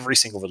every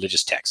single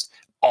religious text.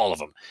 All of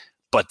them.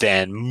 But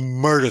then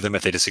murder them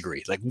if they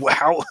disagree. Like,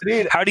 how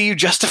do you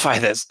justify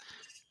this?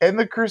 In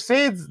the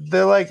Crusades,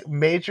 the like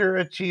major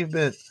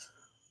achievement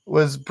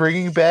was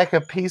bringing back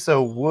a piece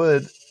of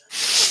wood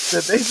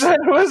that they said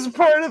was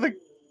part of the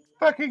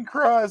fucking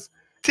cross.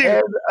 Dude.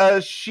 And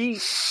a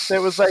sheet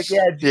that was like,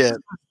 Jesus was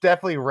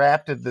definitely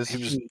wrapped in this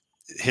sheet.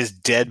 His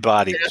dead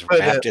body was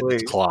wrapped in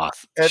this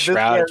cloth.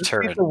 Shroud of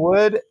Turin. Piece of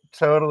wood,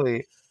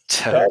 totally.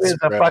 That is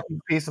a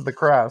fucking piece of the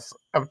cross.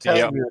 I'm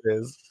telling you it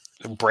is.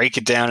 Break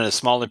it down into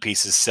smaller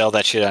pieces, sell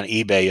that shit on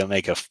eBay, you'll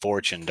make a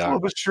fortune, dog. Well,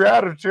 the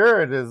Shroud of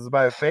Turin is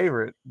my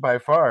favorite by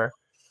far.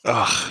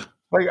 Ugh.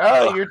 Like,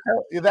 you're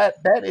telling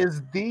that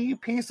is the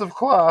piece of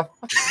cloth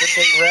that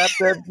they wrapped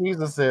that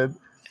Jesus in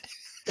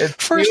and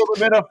sealed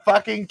him in a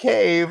fucking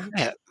cave.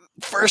 Yeah.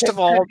 First of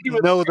all,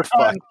 know the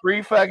fuck.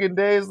 3 fucking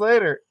days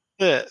later.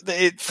 Yeah,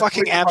 it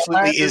fucking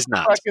absolutely is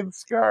not. Fucking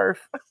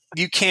scarf.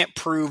 You can't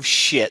prove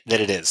shit that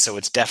it is, so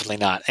it's definitely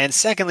not. And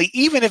secondly,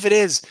 even if it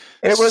is,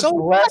 it was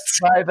blessed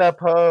by the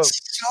Pope.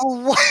 So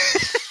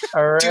what?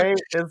 All right,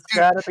 it's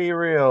got to be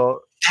real.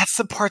 That's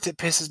the part that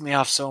pisses me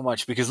off so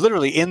much, because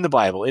literally in the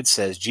Bible it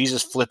says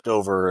Jesus flipped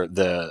over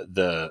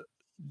the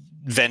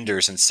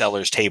vendors and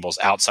sellers' tables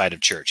outside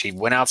of church. He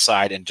went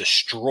outside and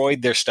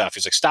destroyed their stuff.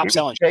 He's like, stop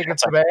selling shit. Taking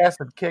some ass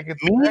and kicking.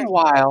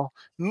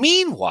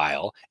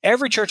 Meanwhile,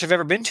 every church I've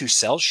ever been to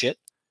sells shit.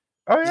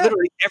 Oh yeah,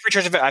 literally every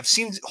church I've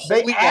seen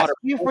holy they ask water.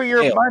 You for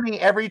your money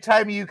every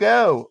time you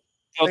go.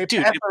 They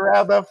pass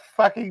around the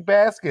fucking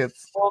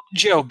baskets. Well,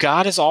 Joe,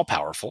 God is all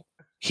powerful.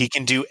 He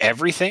can do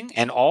everything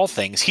and all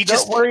things.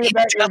 Don't worry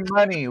about your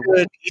money.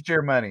 We need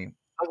your money.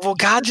 Well,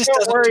 God just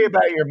doesn't worry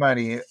about your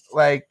money.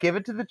 Like, give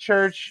it to the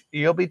church.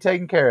 You'll be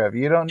taken care of.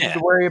 You don't need to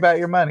worry about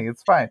your money.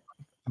 It's fine.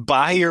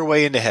 Buy your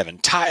way into heaven.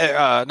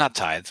 Not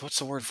tithes. What's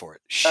the word for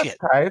it? Shit.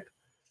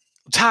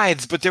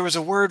 Tithes, but there was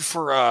a word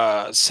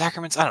for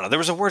sacraments. I don't know. There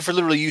was a word for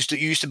literally you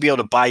used to be able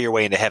to buy your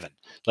way into heaven.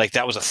 Like,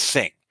 that was a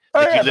thing. Oh,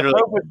 like, yeah, the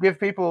Pope would give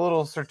people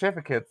little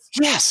certificates.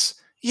 Yes.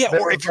 Yeah.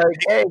 Or if like,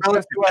 hey,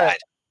 guess what?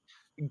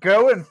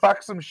 Go and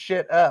fuck some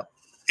shit up.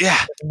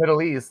 Yeah. In the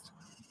Middle East.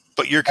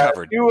 But you're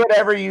covered. Do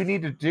whatever you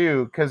need to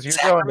do because you're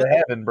going to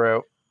heaven,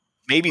 bro.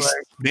 Maybe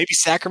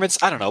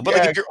sacraments. I don't know. But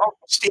like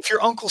if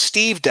your Uncle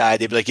Steve died,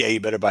 they'd be like, yeah, you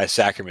better buy a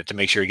sacrament to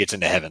make sure he gets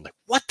into heaven. Like,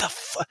 what the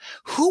fuck?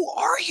 Who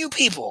are you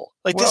people?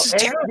 Like, this is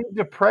terrible. You need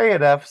to pray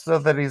enough so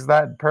that he's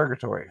not in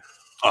purgatory.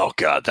 Oh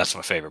God, that's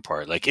my favorite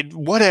part. Like,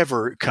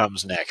 whatever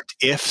comes next,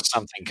 if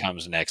something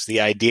comes next,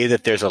 the idea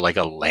that there's a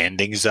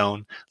landing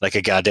zone, like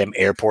a goddamn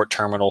airport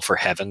terminal for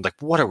heaven. Like,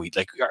 what are we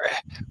like?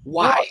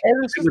 Why?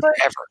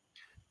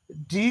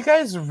 Do you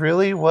guys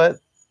really want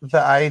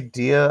the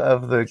idea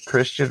of the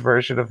Christian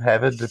version of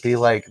heaven to be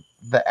like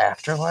the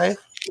afterlife?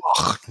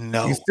 Oh,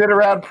 no. You sit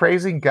around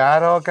praising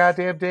God all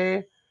goddamn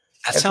day.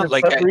 That sounds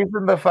like some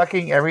reason the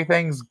fucking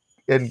everything's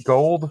in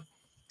gold.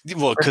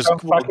 Well, because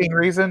fucking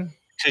reason.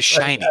 Because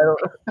shiny.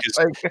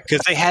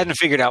 Because they hadn't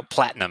figured out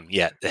platinum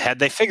yet. Had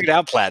they figured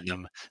out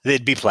platinum,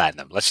 they'd be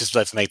platinum.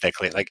 Let's make that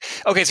clear. Like,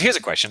 okay, so here's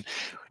a question: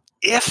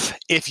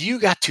 If you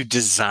got to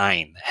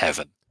design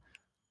heaven,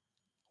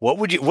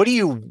 What do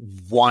you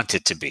want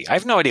it to be? I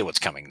have no idea what's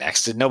coming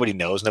next. Nobody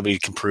knows. Nobody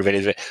can prove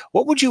it.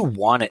 What would you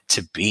want it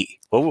to be?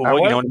 I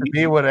want it to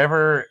be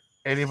whatever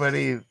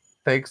anybody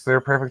thinks their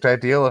perfect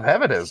ideal of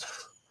heaven is.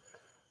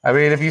 I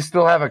mean, if you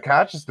still have a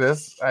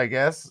consciousness, I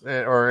guess,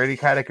 or any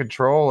kind of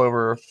control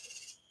over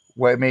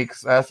what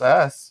makes us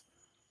us,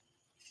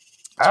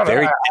 I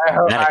don't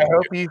know. I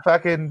hope you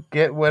fucking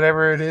get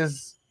whatever it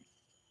is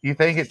you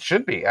think it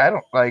should be. I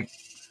don't like.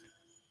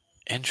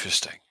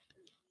 Interesting.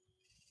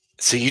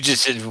 So you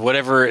just did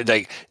whatever,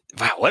 like,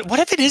 wow. What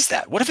if it is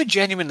that? What if it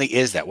genuinely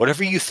is that?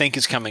 Whatever you think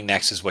is coming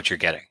next is what you're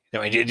getting. I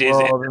mean,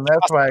 then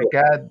that's why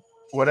God,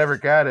 whatever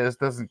God is,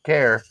 doesn't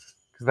care.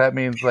 That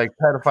means like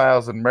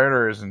pedophiles and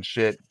murderers and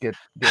shit get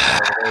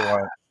whatever they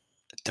want.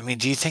 I mean,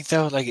 do you think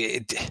though, like,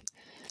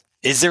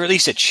 is there at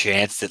least a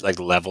chance that like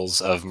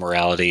levels of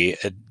morality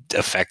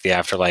affect the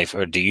afterlife,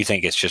 or do you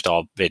think it's just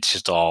all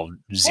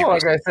zero? Well,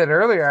 like I said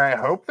earlier, I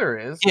hope there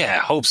is. Yeah,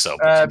 I hope so.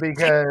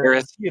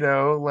 Because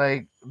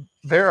like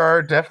there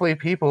are definitely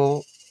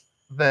people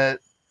that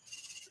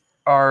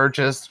are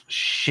just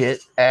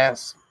shit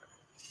ass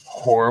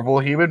horrible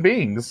human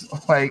beings.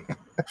 Like.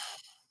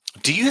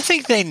 Do you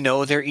think they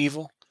know they're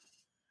evil?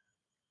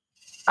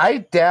 I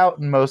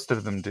doubt most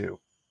of them do.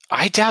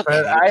 I doubt,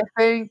 but I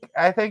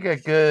think a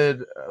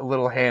good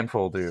little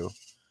handful do.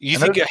 You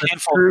think a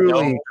handful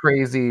truly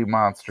crazy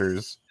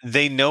monsters?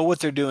 They know what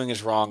they're doing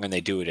is wrong, and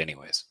they do it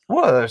anyways.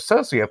 Well, they're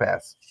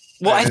sociopaths.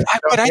 Well, I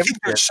think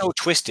they're so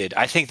twisted.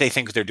 I think they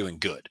think they're doing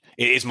good.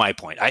 Is my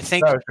point. I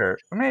think sure.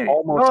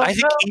 I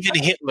think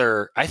even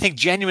Hitler. I think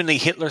genuinely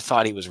Hitler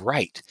thought he was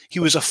right. He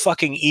was a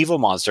fucking evil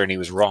monster, and he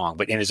was wrong.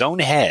 But in his own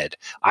head,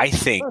 I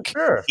think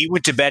he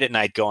went to bed at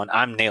night going,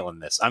 "I'm nailing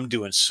this. I'm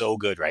doing so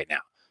good right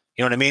now."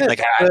 You know what I mean?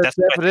 Like that's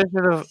the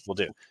definition of we'll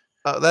do.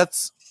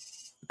 That's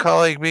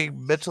calling me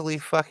mentally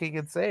fucking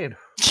insane.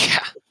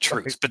 Yeah,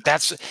 true. But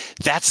that's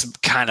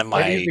kind of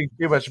my using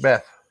too much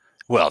meth.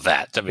 Well,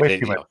 I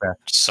mean,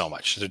 so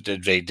much.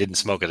 They didn't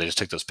smoke it; they just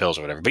took those pills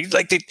or whatever. But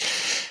like,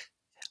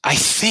 I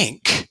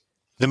think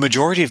the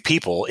majority of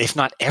people, if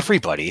not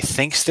everybody,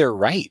 thinks they're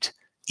right,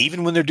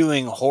 even when they're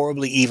doing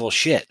horribly evil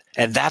shit.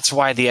 And that's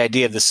why the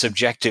idea of the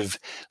subjective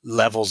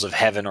levels of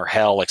heaven or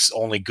hell, like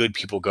only good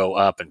people go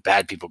up and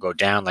bad people go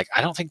down. Like,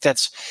 I don't think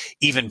that's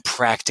even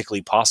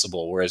practically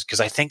possible. Because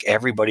I think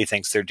everybody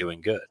thinks they're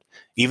doing good.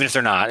 Even if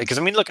they're not, because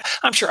I mean, look,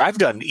 I'm sure I've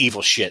done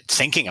evil shit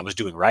thinking I was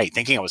doing right,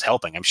 thinking I was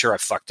helping. I'm sure I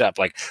fucked up.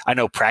 Like, I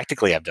know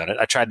practically I've done it.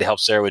 I tried to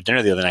help Sarah with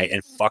dinner the other night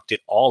and fucked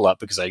it all up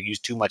because I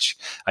used too much.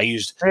 I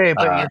used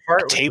a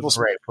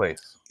tablespoon. Right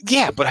place.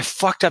 Yeah, but I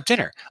fucked up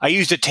dinner. I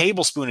used a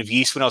tablespoon of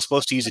yeast when I was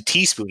supposed to use a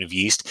teaspoon of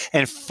yeast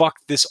and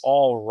fucked this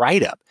all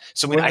right up.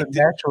 So I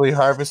naturally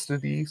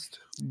harvested yeast.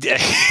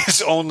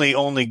 It's only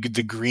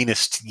the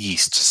greenest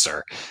yeast,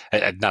 sir.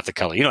 Not the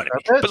color. You know what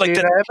I mean? But like,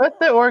 I bet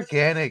the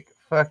organic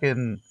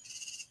fucking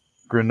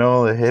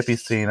granola hippie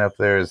scene up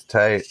there is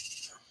tight.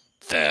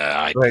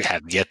 I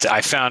have yet to.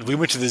 I found we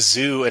went to the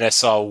zoo and I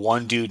saw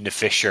one dude in a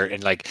fish shirt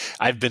and like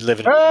I've been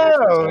living.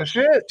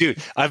 Shit,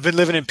 dude! I've been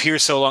living in Pierre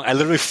so long. I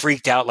literally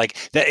freaked out like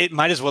that. It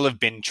might as well have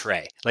been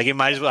Trey. Like it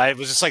might as well. I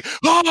was just like,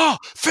 oh,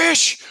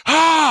 fish!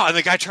 Ah! And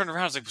the guy turned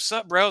around. I was like, what's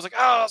up, bro? I was like,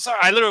 oh, sorry.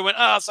 I literally went,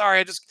 oh, sorry.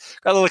 I just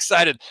got a little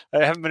excited.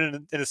 I haven't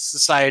been in a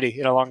society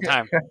in a long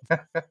time.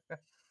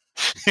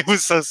 It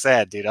was so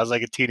sad, dude. I was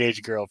like a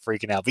teenage girl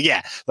freaking out. But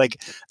yeah,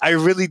 like I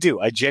really do.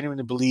 I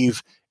genuinely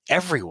believe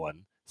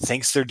everyone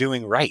thinks they're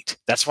doing right.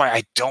 That's why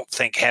I don't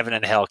think heaven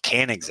and hell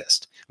can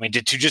exist. I mean,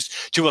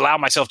 to allow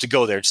myself to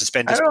go there and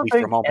suspend disbelief for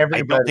a moment,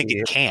 I don't think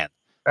it can.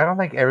 I don't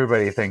think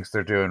everybody thinks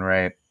they're doing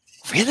right.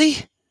 Really?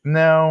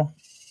 No.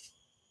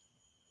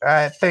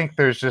 I think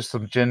there's just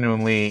some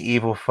genuinely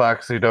evil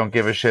fucks who don't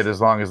give a shit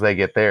as long as they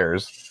get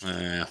theirs.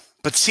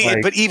 But see,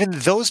 but even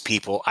those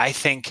people, I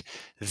think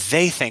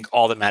they think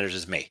all that matters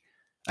is me.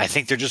 I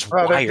think they're just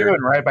wired. They're doing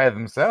right by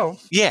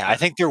themselves. Yeah, I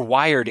think they're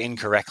wired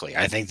incorrectly.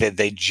 I think that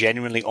they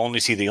genuinely only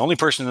see the only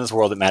person in this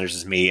world that matters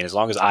is me, and as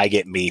long as I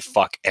get me,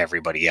 fuck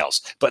everybody else.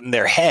 But in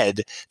their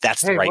head,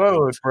 that's the right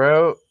move.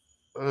 Bro.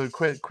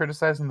 Quit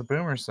criticizing the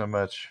boomers so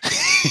much.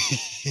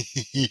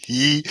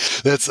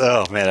 That's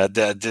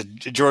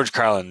George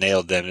Carlin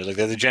nailed them. Like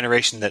they're the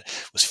generation that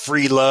was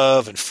free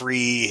love and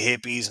free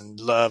hippies and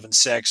love and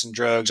sex and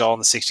drugs all in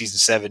the 60s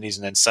and 70s,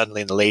 and then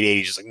suddenly in the late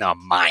 80s, it's like, no,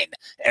 mine.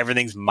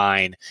 Everything's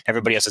mine.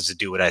 Everybody else has to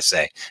do what I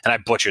say. And I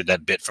butchered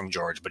that bit from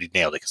George, but he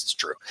nailed it because it's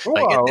true.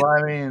 Well,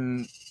 I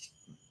mean,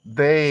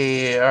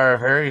 they are a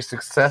very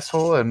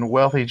successful and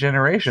wealthy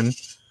generation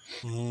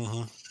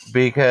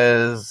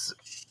because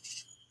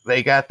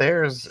they got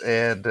theirs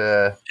and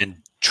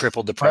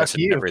tripled the price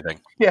of everything.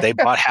 Yeah. They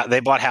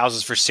bought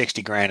houses for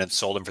 $60,000 and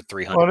sold them for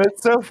 $300,000. Well,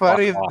 it's so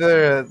funny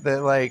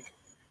that like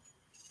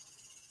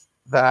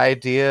the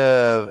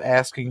idea of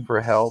asking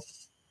for help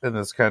in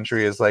this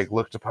country is like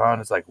looked upon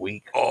as like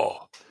weak.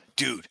 Oh,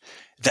 dude,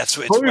 that's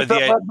what. Pull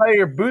yourself up by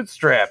your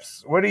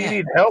bootstraps. What do you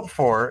need help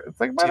for? It's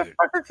like, motherfucker,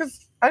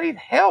 because I need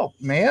help,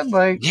 man.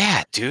 Like,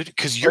 yeah, dude,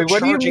 because you're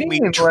charging me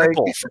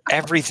triple for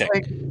everything.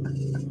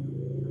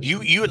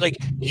 You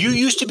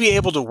used to be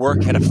able to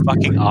work at a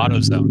fucking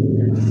AutoZone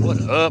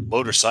What up,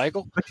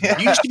 motorcycle? Yeah,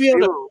 You used to be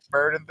able to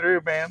burning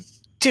through, man.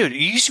 Dude, you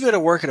used to be able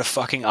to work at a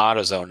fucking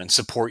AutoZone and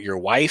support your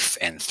wife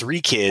and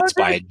 3 kids,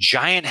 buy a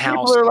giant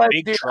house. People are like,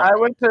 big dude, truck. I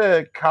went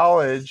to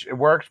college,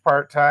 worked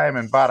part-time,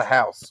 and bought a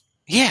house.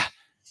 Yeah.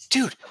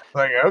 Dude.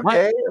 Like,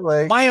 okay.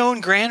 My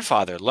own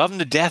grandfather loved him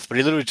to death, but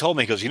he literally told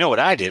me, he goes, you know what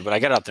I did? When I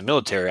got out the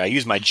military, I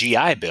used my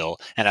GI Bill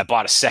and I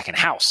bought a second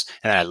house.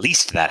 And then I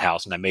leased that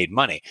house and I made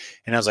money.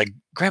 And I was like,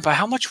 Grandpa,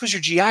 how much was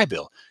your GI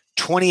Bill?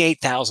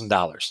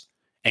 $28,000.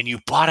 And you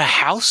bought a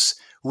house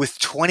with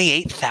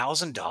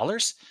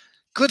 $28,000?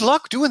 Good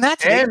luck doing that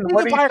today. And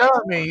what are you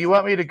telling me? You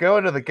want me to go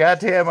into the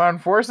goddamn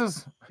armed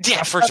forces?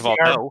 Yeah, first of all,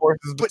 no.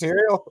 Forces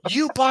material.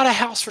 You bought a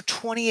house for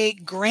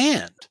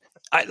 $28,000.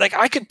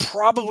 I could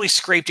probably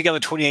scrape together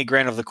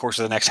 $28,000 over the course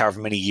of the next however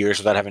many years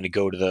without having to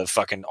go to the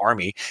fucking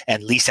army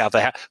and lease out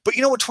the house. But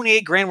you know what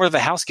 $28,000 worth of a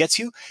house gets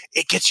you?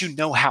 It gets you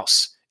no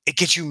house. It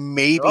gets you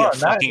maybe a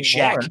fucking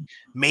shack.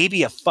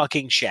 Maybe a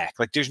fucking shack.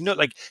 Like there's no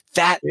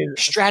that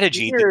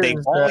strategy that they've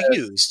all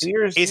used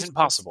isn't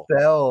possible.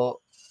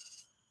 Sell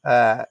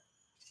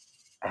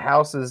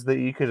houses that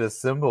you could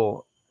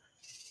assemble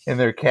in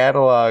their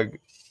catalog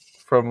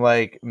from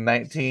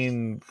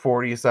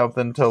 1940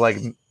 something to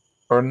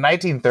or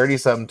 1930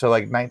 something to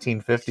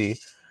 1950.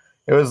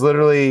 It was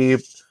literally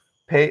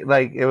it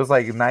was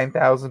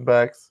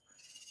 $9,000,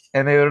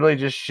 and they literally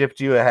just shipped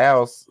you a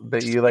house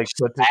that you put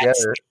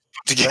together.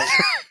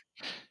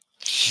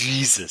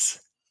 Jesus,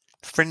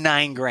 for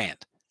 $9,000,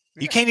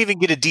 you can't even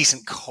get a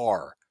decent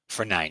car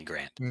for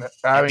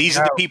 $9,000. These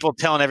are the people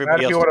telling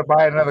everybody else. If you want to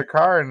buy another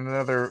car in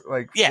another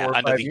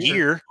another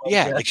year,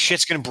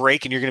 shit's gonna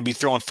break and you're gonna be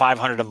throwing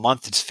 $500 a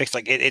month. It's fixed.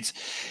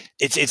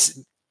 It's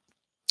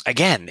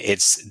again,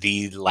 it's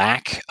the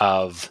lack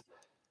of,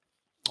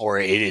 or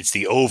it's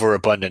the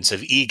overabundance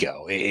of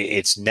ego.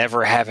 It's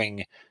never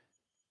having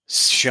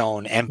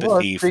shown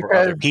empathy for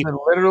other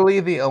people. Literally,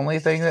 the only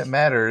thing that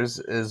matters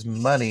is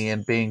money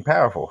and being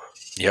powerful.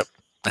 Yep,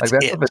 that's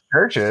what the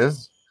church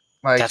is.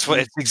 That's what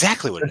it's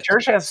exactly what the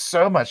church has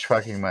so much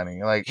fucking money.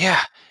 And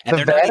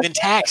they're not even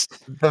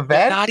taxed. The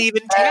Vatican not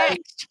even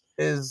taxed.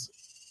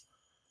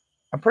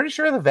 I'm pretty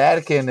sure the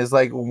Vatican is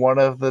one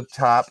of the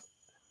top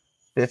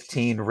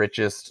 15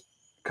 richest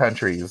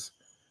countries.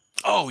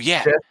 Oh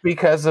yeah, just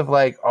because of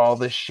all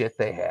the shit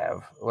they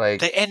have,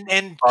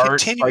 and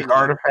art,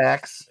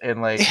 artifacts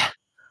and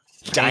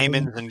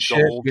diamonds and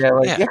gold.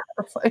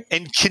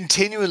 And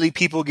continually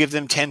people give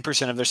them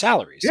 10% of their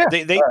salaries. Yeah,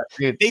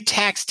 they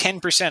tax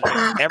 10%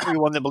 of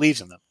everyone that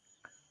believes in them.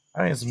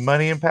 I mean, it's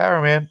money and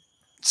power, man.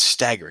 It's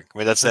staggering. I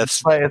mean, that's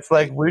it's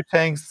like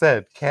Wu-Tang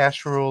said,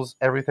 cash rules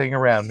everything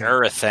around me.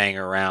 Everything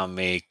around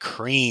me,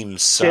 cream,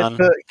 son.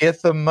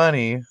 Get the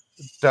money,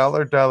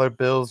 dollar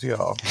bills,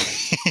 y'all.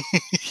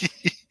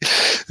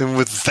 And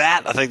with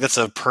that, I think that's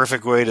a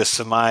perfect way to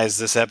surmise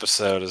this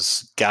episode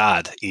is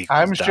God equals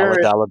I'm sure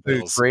dollar it's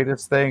bills. The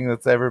greatest thing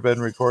that's ever been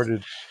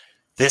recorded.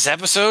 This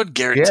episode,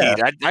 guaranteed.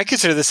 Yeah. I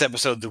consider this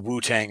episode the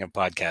Wu-Tang of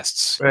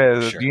podcasts.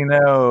 Sure. You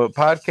know,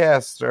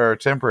 podcasts are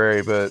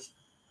temporary, but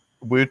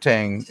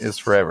Wu-Tang is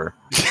forever.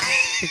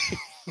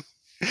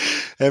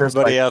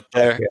 Everybody out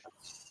there,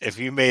 if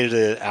you made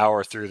it an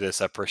hour through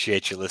this, I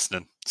appreciate you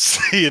listening.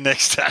 See you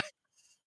next time.